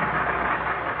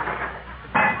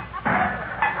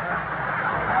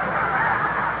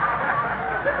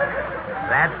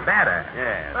 That's better.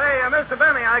 Yes. Hey, Mr.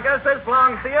 Benny, I guess this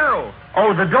belongs to you.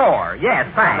 Oh, the door. Yes,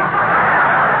 thanks.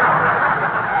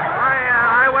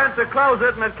 I went to close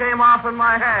it, and it came off in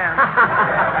my hand.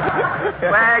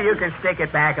 Well, you can stick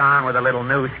it back on with a little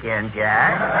new skin,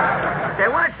 Jack. Say,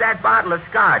 what's that bottle of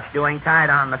scotch doing tied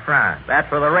on the front? That's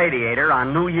for the radiator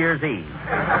on New Year's Eve.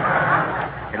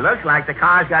 It looks like the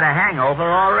car's got a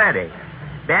hangover already.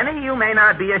 Benny, you may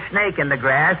not be a snake in the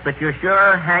grass, but you're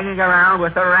sure hanging around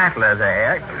with the rattler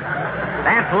there.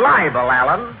 That's libel,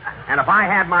 Alan. And if I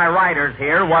had my writers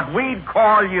here, what we'd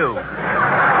call you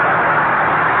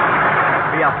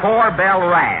be a four-bell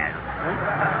raz.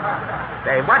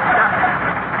 Say, what's up?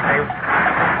 Say,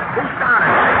 who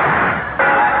started it?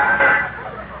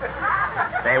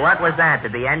 Say, what was that?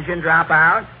 Did the engine drop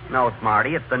out? No,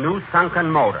 Smarty, it's the new sunken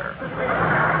motor.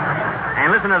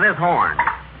 And listen to this horn.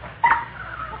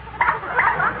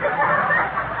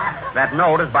 That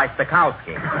note is by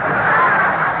Stokowski.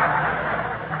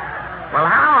 Well,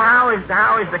 how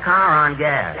is the car on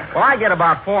gas? Well, I get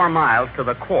about 4 miles to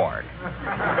the quart.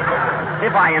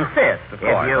 If I insist, of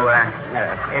course.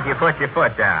 If you put your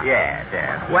foot down. Yes.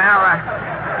 Well,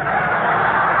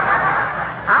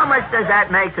 how much does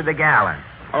that make to the gallon?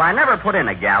 Well, I never put in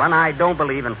a gallon. I don't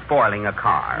believe in spoiling a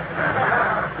car.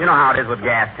 You know how it is with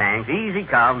gas tanks. Easy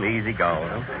come, easy go.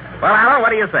 Well, Alan, what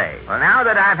do you say? Well, now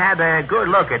that I've had a good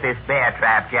look at this bear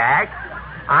trap, Jack,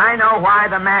 I know why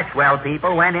the Maxwell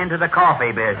people went into the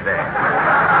coffee business.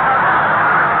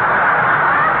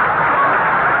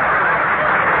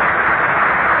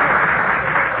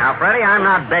 Now, Freddie, I'm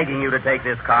not begging you to take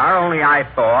this car, only I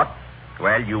thought,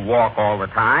 well, you walk all the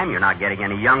time. You're not getting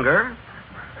any younger.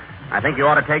 I think you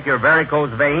ought to take your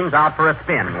varicose veins out for a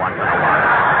spin once in a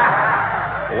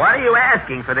while. What are you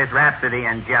asking for this rhapsody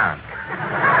and junk?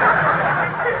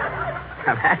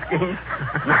 I'm asking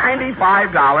 $95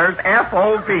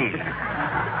 FOB.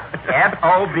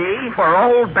 FOB? For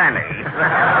old Benny.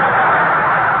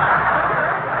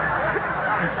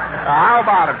 How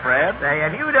about it, Fred? Say,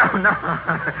 if you don't know,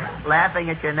 laughing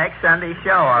at your next Sunday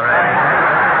show already.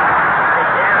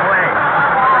 Can't wait.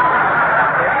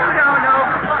 If you don't know...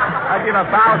 I'd give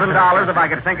 $1,000 if I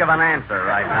could think of an answer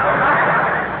right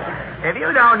now. If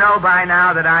you don't know by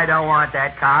now that I don't want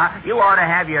that car, you ought to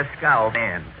have your skull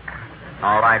in.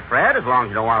 All right, Fred, as long as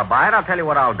you don't want to buy it, I'll tell you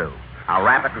what I'll do. I'll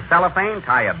wrap it in cellophane,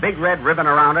 tie a big red ribbon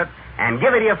around it, and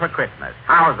give it to you for Christmas.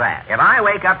 How's that? If I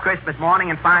wake up Christmas morning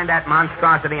and find that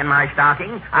monstrosity in my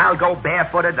stocking, I'll go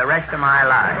barefooted the rest of my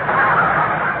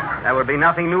life. That would be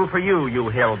nothing new for you, you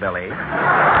hillbilly.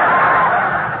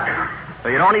 So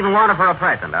you don't even want it for a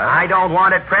present, huh? I don't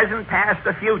want it present, past,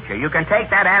 the future. You can take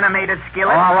that animated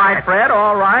skillet. All right, Fred,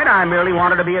 all right. I merely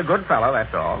wanted to be a good fellow,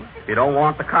 that's all. You don't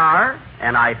want the car,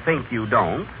 and I think you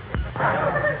don't.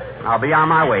 I'll be on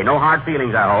my way. No hard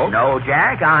feelings, I hope. No,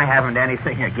 Jack, I haven't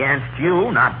anything against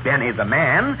you, not Benny the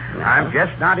man. I'm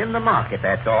just not in the market,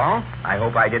 that's all. I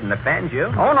hope I didn't offend you.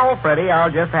 Oh, no, Freddie, I'll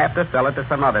just have to sell it to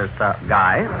some other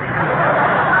guy.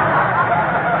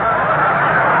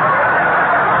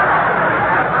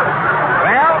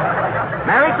 Well,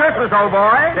 Merry Christmas, old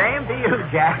boy. Same to you,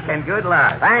 Jack, and good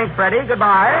luck. Thanks, Freddie.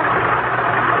 Goodbye.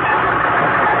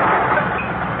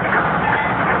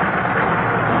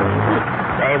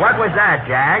 Hey, what was that,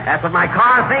 Jack? That's what my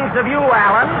car thinks of you,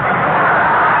 Alan.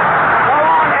 Go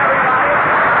on, everybody.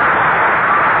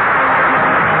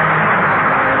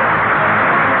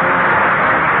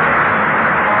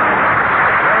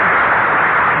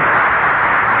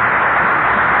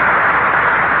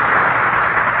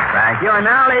 Thank you. And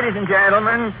now, ladies and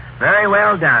gentlemen, very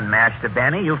well done, Master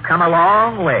Benny. You've come a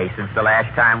long way since the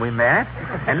last time we met.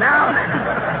 And now...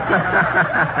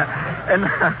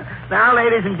 Now,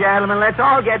 ladies and gentlemen, let's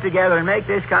all get together and make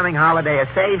this coming holiday a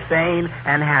safe, sane,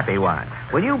 and happy one.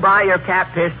 Will you buy your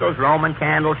cap pistols, Roman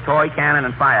candles, toy cannon,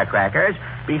 and firecrackers?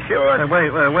 Be sure to...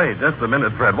 Wait, just a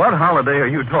minute, Fred. What holiday are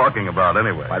you talking about,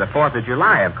 anyway? By the 4th of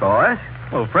July, of course.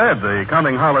 Well, Fred, the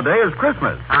coming holiday is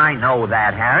Christmas. I know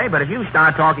that, Harry, but if you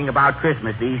start talking about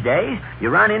Christmas these days, you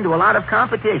run into a lot of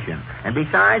competition. And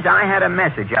besides, I had a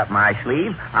message up my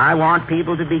sleeve. I want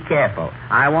people to be careful.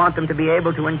 I want them to be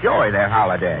able to enjoy their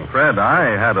holiday. Fred,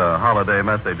 I had a holiday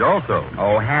message also.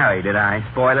 Oh, Harry, did I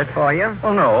spoil it for you?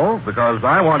 Well, no, because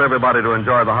I want everybody to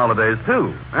enjoy the holidays,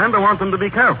 too. And I want them to be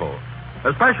careful.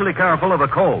 Especially careful of a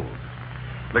cold.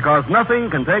 Because nothing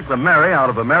can take the merry out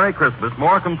of a Merry Christmas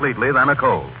more completely than a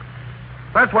cold.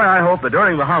 That's why I hope that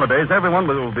during the holidays, everyone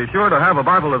will be sure to have a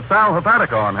bottle of Sal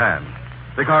Hepatica on hand.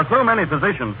 Because so many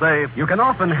physicians say you can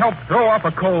often help throw off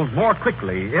a cold more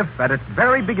quickly if, at its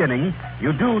very beginning,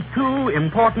 you do two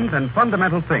important and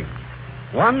fundamental things.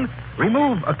 One,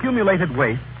 remove accumulated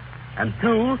waste, and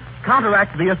two,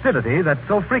 counteract the acidity that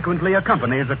so frequently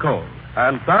accompanies a cold.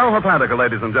 And Sal Hepatica,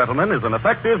 ladies and gentlemen, is an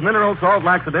effective mineral salt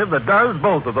laxative that does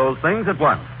both of those things at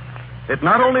once. It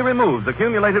not only removes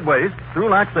accumulated waste through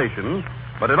laxation,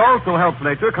 but it also helps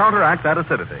nature counteract that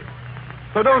acidity.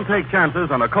 So don't take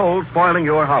chances on a cold spoiling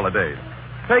your holidays.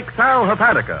 Take Sal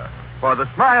Hepatica for the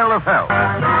smile of health.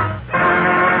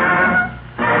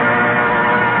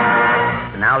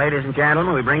 Now, ladies and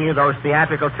gentlemen, we bring you those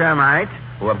theatrical termites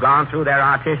who have gone through their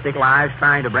artistic lives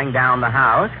trying to bring down the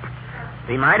house.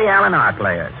 The mighty Allen Art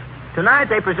Players. Tonight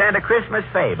they present a Christmas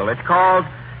fable. It's called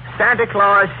Santa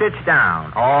Claus Sits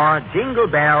Down, or Jingle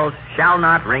Bells Shall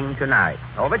Not Ring Tonight.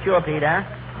 Over to you, Peter.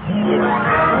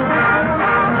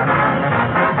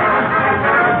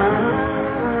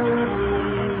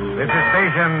 This is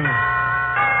station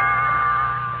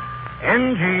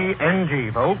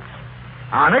NGNG, folks.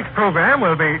 Our next program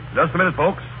will be... Just a minute,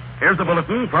 folks. Here's a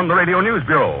bulletin from the Radio News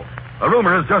Bureau. A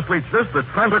rumor has just reached us that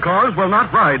Santa Claus will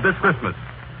not ride this Christmas.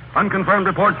 Unconfirmed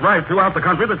reports ride throughout the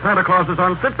country that Santa Claus is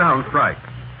on sit-down strike.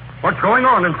 What's going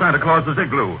on in Santa Claus's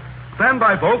igloo? Stand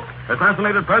by, folks.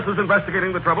 Assassinated Press is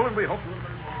investigating the trouble, and we hope...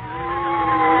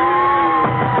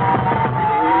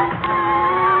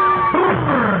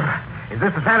 Is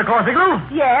this the Santa Claus igloo?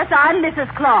 Yes, I'm Mrs.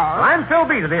 Claus. I'm Phil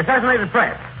Beat of the Assassinated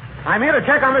Press. I'm here to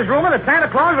check on this rumor that Santa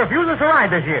Claus refuses to ride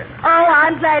this year. Oh,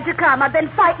 I'm glad to come. I've been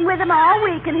fighting with him all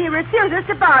week, and he refuses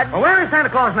to budge. Well, where is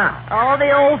Santa Claus now? Oh, the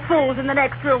old fool's in the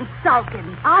next room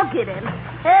sulking. I'll get him.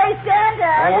 Hey,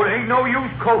 Santa. Oh, it ain't no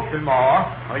use coaxing, Ma.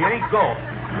 Or you ain't go.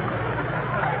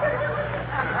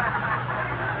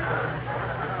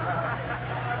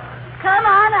 Come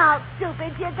on out,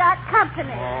 stupid. You got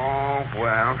company. Oh,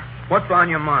 well. What's on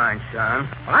your mind, son?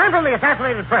 Well, I'm from the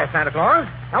Assassinated Press, Santa Claus.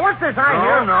 Now, what's this I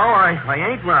hear? Oh, no, I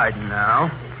ain't riding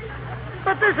now.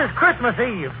 But this is Christmas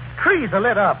Eve. Trees are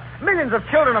lit up. Millions of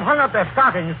children have hung up their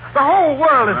stockings. The whole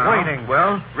world is waiting.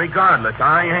 Well, regardless,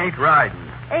 I ain't riding.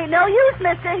 Ain't no use,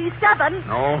 mister. He's stubborn.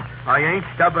 No, I ain't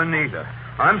stubborn neither.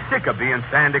 I'm sick of being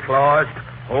Santa Claus,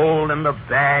 holding the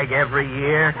bag every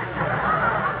year.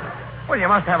 Well, you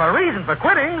must have a reason for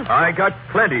quitting. I got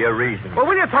plenty of reasons. Well,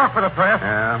 will you talk for the press?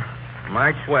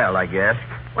 Might swell, I guess.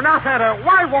 Well, now, Santa,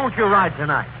 why won't you ride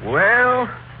tonight? Well,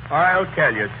 I'll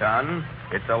tell you, son.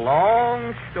 It's a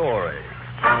long story.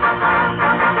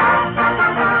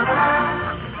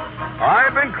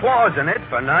 been clausing it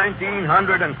for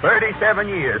 1937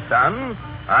 years, son.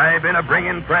 I've been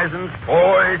a-bringing presents,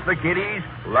 toys for kiddies,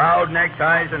 loud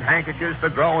neckties and handkerchiefs for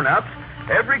grown-ups,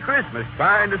 every Christmas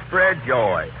trying to spread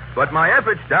joy. But my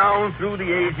efforts down through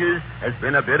the ages has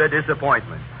been a bit of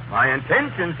disappointment. My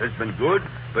intentions has been good,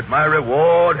 but my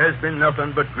reward has been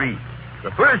nothing but grief.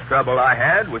 The first trouble I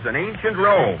had was in ancient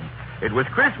Rome. It was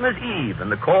Christmas Eve in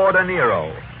the court of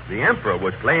Nero. The emperor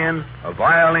was playing a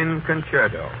violin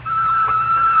concerto.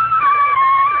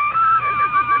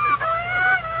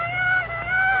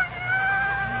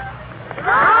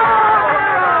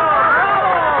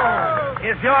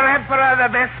 Is your emperor the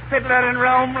best fiddler in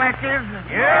Rome, Letches?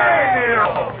 Yea,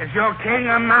 Nero. Is your king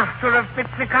a master of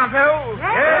pizzicato?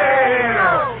 Yea,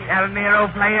 Nero. Shall Nero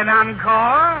play an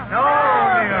encore? No,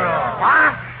 Nero.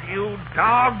 What? You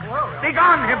dog!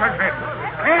 Begone, hypocrite!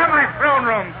 Clear my throne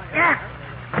room! Yes!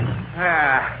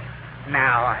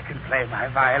 Now I can play my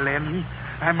violin.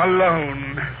 I'm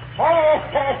alone.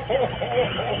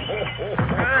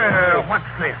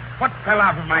 What's this? What fell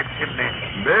out of my chimney?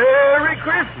 Merry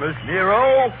Christmas,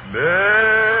 Nero.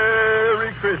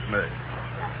 Merry Christmas.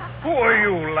 Who are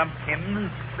you, Lumpkin?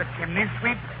 The chimney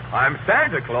sweep? I'm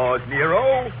Santa Claus,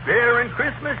 Nero, bearing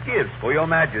Christmas gifts for your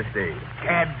majesty.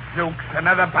 Gadzooks,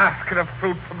 another basket of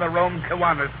fruit from the Rome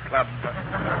Kiwanis Club.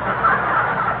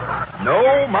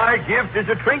 No, my gift is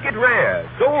a trinket rare.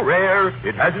 So rare,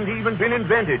 it hasn't even been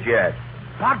invented yet.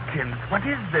 Watkins, what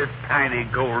is this tiny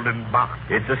golden box?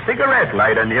 It's a cigarette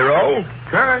lighter, Nero.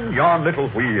 Turn yon little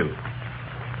wheel.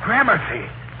 Gramercy,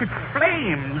 it's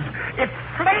flames. It's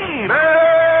flames.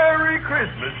 Merry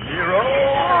Christmas, Nero.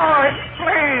 Oh, it's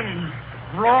flames.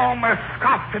 Rome has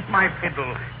scoffed at my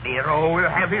fiddle. Nero will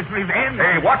have his revenge.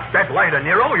 Hey, watch that lighter,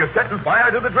 Nero. You're setting fire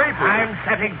to the drapery. I'm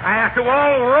setting fire to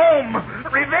all Rome.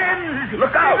 Revenge.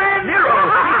 Look out. Revenge. Nero,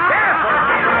 be careful,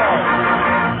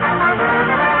 Nero.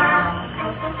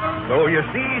 So you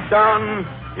see, son,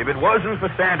 if it wasn't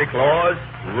for Santa Claus,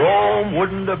 Rome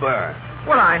wouldn't have burned.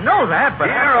 Well, I know that,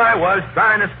 but... Here I was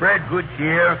trying to spread good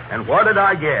cheer, and what did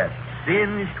I get?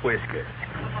 Singed whiskers.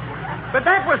 But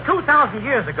that was 2,000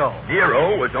 years ago.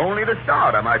 Nero was only the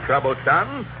start of my trouble,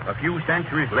 son. A few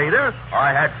centuries later,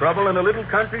 I had trouble in a little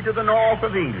country to the north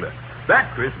of England.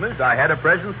 That Christmas, I had a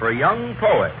present for a young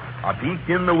poet. I peeked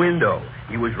in the window.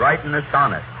 He was writing a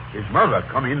sonnet. His mother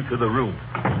come into the room.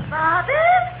 Bobby?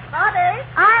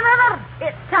 Hi, Mother.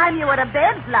 It's time you were to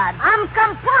bed, lad. I'm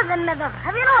composing, Mother.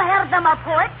 Have you not heard of a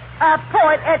poet? A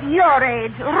poet at your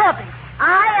age, Robbie.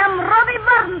 I am Robbie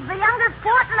Burns, the youngest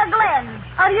poet in the Glen.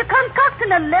 Are you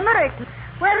concocting a limerick?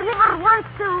 Well, never wants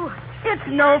to. It's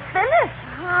no finish.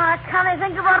 Can I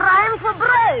think of a rhyme for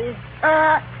brave?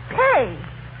 Pay.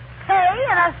 Pay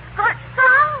in a Scotch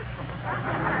song?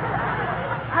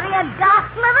 Are you a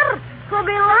daft, Mother? Will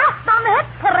be last on the hit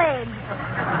parade.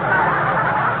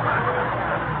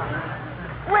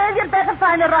 Well, you'd better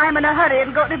find a rhyme in a hurry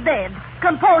and go to bed.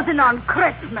 Composing on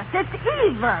Christmas. It's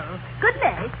evil. Good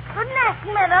night. Good night,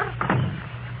 Mother.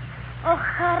 Oh,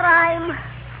 a rhyme.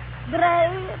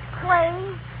 Bray, Quay,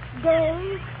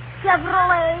 Day,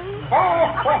 Chevrolet.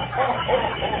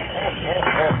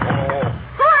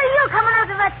 Who are you coming out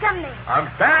of that chimney? I'm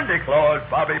Santa Claus,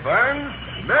 Bobby Burns.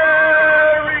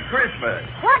 Merry Christmas.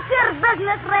 What's your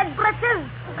business, Red Britches?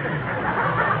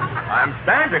 I'm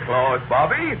Santa Claus,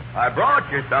 Bobby. I brought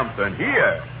you something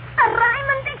here. A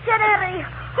rhyming dictionary.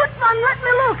 Which one? Let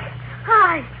me look.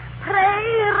 Hi. Pray,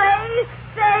 ray,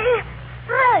 say,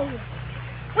 stray.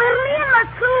 Well, me and my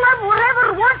true love wherever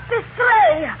wants to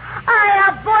stray.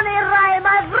 A bonny rhyme.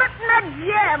 I've written a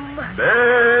gem.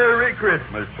 Merry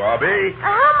Christmas, Bobby.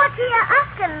 How much are you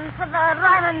asking for the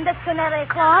rhyming dictionary,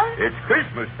 Claus? It's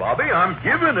Christmas, Bobby. I'm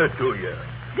giving it to you.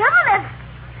 Giving it?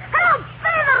 Help,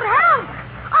 Feather, help!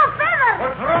 Oh, Feather!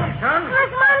 What's wrong, son?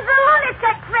 This man's a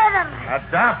lunatic, Feather. A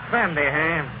daft Fendi,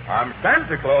 eh? I'm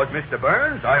Santa Claus, Mr.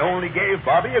 Burns. I only gave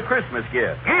Bobby a Christmas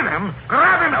gift. Give him?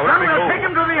 Grab him, Now, son. let me We'll go. take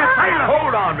him to the asylum.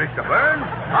 Hold on, Mr. Burns.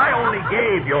 I only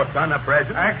gave your son a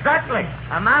present. Exactly.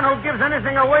 A man who gives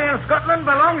anything away in Scotland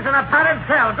belongs in a padded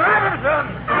cell. Grab him, son.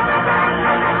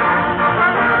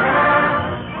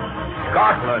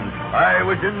 Scotland. I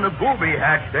was in the booby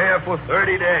hatch there for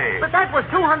 30 days. But that was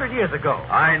 200 years ago.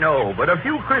 I know, but a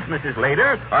few Christmases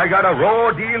later, I got a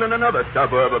raw deal in another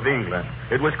suburb of England.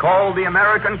 It was called the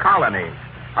American Colony.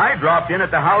 I dropped in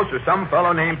at the house of some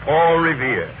fellow named Paul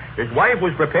Revere. His wife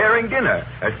was preparing dinner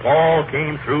as Paul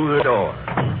came through the door.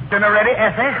 Dinner ready,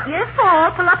 Effie? Yes,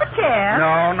 Paul. Pull up a chair.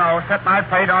 No. Set my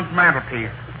plate on the mantelpiece.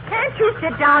 Can't you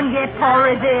sit down yet, Paul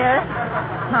Revere?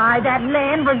 My, that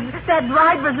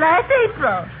ride was last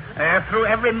April. Through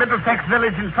every Middlesex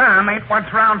village and farm ain't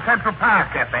what's round Central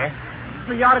Park, Effie.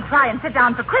 Well, you ought to try and sit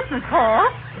down for Christmas, Paul.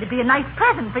 It'd be a nice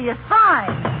present for your spy.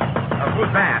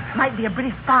 Who's that? Might be a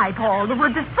British spy, Paul. The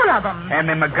woods is full of them. Hand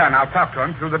me my gun. I'll talk to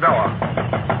him through the door.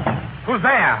 Who's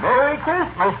there? Merry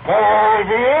Christmas, Paul,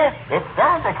 dear. It's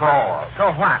Santa Claus.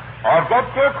 So what? I've got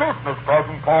your Christmas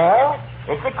present, Paul.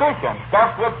 It's a cushion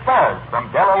stuffed with fuzz from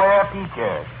Delaware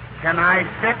peaches. Can I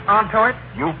sit onto it?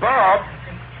 You bet.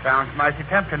 Sounds mighty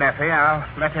tempting, Effie. I'll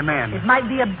let him in. It might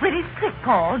be a British trick,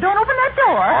 Paul. Don't open that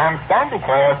door. I'm Santa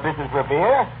Claus, Mrs.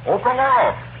 Revere. Open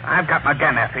up. I've got my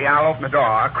gun, Effie. I'll open the door.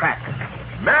 I'll crack it.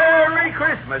 Merry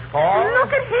Christmas, Paul.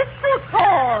 Look at his suit,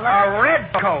 Paul. A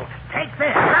red coat. Take this.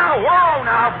 Now, whoa,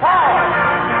 now, Paul.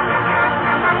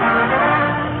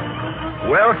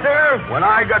 Well, sir, when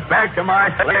I got back to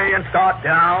my sleigh and start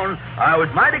down, I was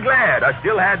mighty glad I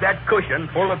still had that cushion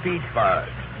full of peach fuzz.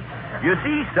 You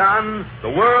see, son, the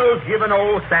world's given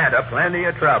old Santa plenty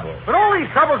of trouble. But all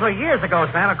these troubles were years ago,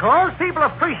 Santa Claus. People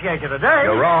appreciate you today.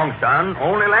 You're wrong, son.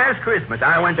 Only last Christmas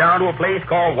I went down to a place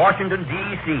called Washington,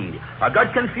 D.C. I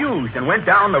got confused and went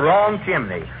down the wrong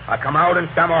chimney. I come out in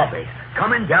some office.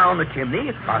 Coming down the chimney,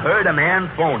 I heard a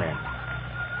man phoning.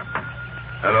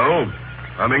 Hello.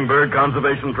 Hummingbird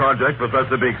Conservation Project,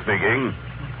 Professor Beak speaking.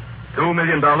 $2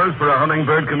 million for a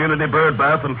hummingbird community bird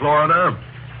bath in Florida.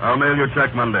 I'll mail your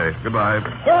check Monday. Goodbye.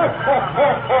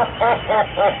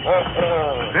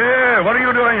 Here, what are you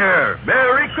doing here?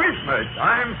 Merry Christmas.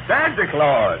 I'm Santa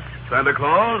Claus. Santa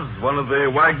Claus? One of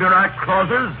the Wagner Act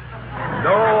clauses?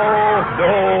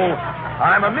 No.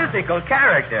 I'm a mythical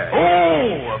character.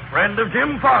 Oh, a friend of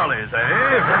Jim Farley's,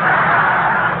 eh?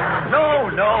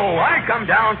 No. I come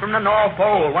down from the North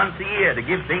Pole once a year to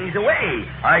give things away.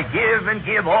 I give and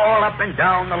give all up and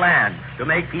down the land to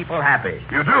make people happy.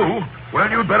 You do? Well,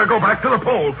 you'd better go back to the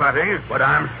pole, Fatty. But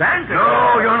I'm Santa No,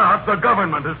 Claus. you're not. The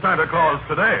government is Santa Claus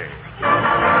today.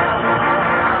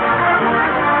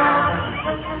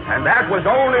 And that was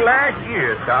only last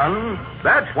year, son.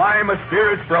 That's why my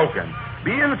spirit's broken.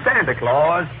 Being Santa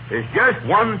Claus is just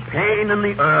one pain in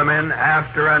the ermine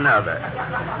after another.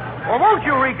 Well, won't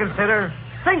you reconsider?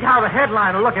 Think how the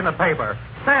headline will look in the paper.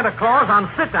 Santa Claus on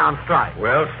sit-down strike.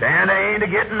 Well, Santa ain't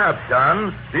a-getting up,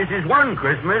 son. This is one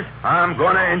Christmas I'm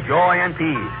going to enjoy in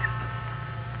peace.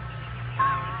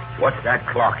 What's that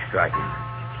clock striking?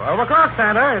 12 o'clock,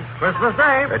 Santa. It's Christmas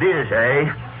Day. It is, eh?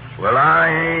 Well, I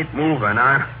ain't moving.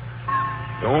 I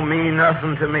don't mean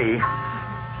nothing to me.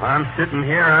 I'm sitting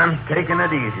here. I'm taking it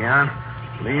easy. I'm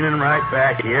leaning right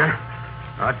back here.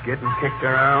 Not getting kicked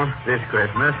around this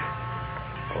Christmas.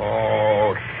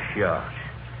 Oh, shucks.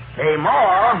 Hey,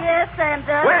 Ma. Yes,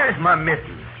 Santa? Where's my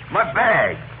mittens? My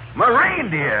bag? My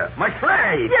reindeer? My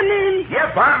sleigh? You mean?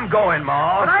 Yep, I'm going,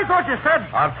 Ma. But I thought you said...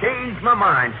 I've changed my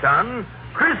mind, son.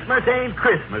 Christmas ain't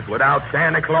Christmas without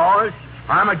Santa Claus.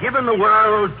 I'm a-giving the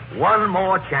world one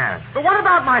more chance. But what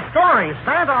about my story,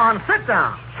 Santa on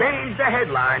sit-down? Change the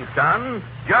headline, son.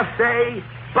 Just say,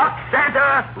 Buck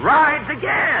Santa rides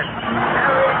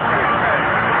again.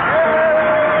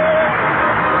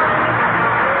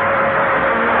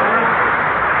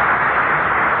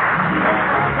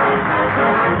 Merry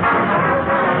Christmas.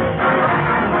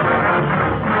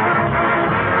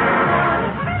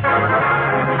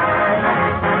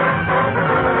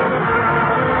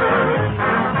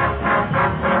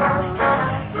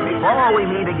 Before we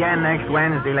meet again next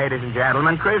Wednesday, ladies and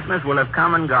gentlemen, Christmas will have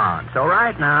come and gone. So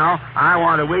right now, I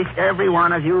want to wish every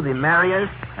one of you the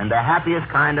merriest and the happiest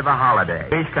kind of a holiday.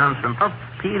 This comes from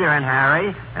Peter and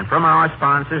Harry, and from our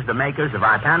sponsors, the makers of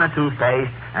Ipana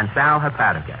toothpaste and Sal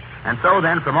Hepatica. And so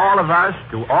then, from all of us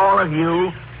to all of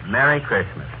you, Merry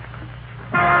Christmas.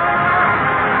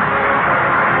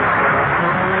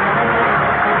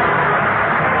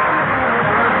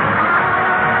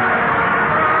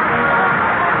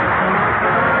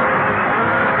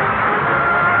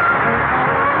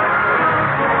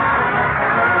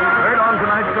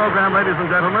 Program, ladies and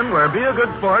gentlemen, where Be a Good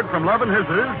Sport from Love and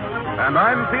Hisses, and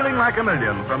I'm Feeling Like a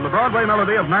Million from the Broadway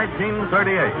melody of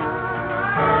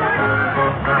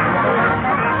 1938.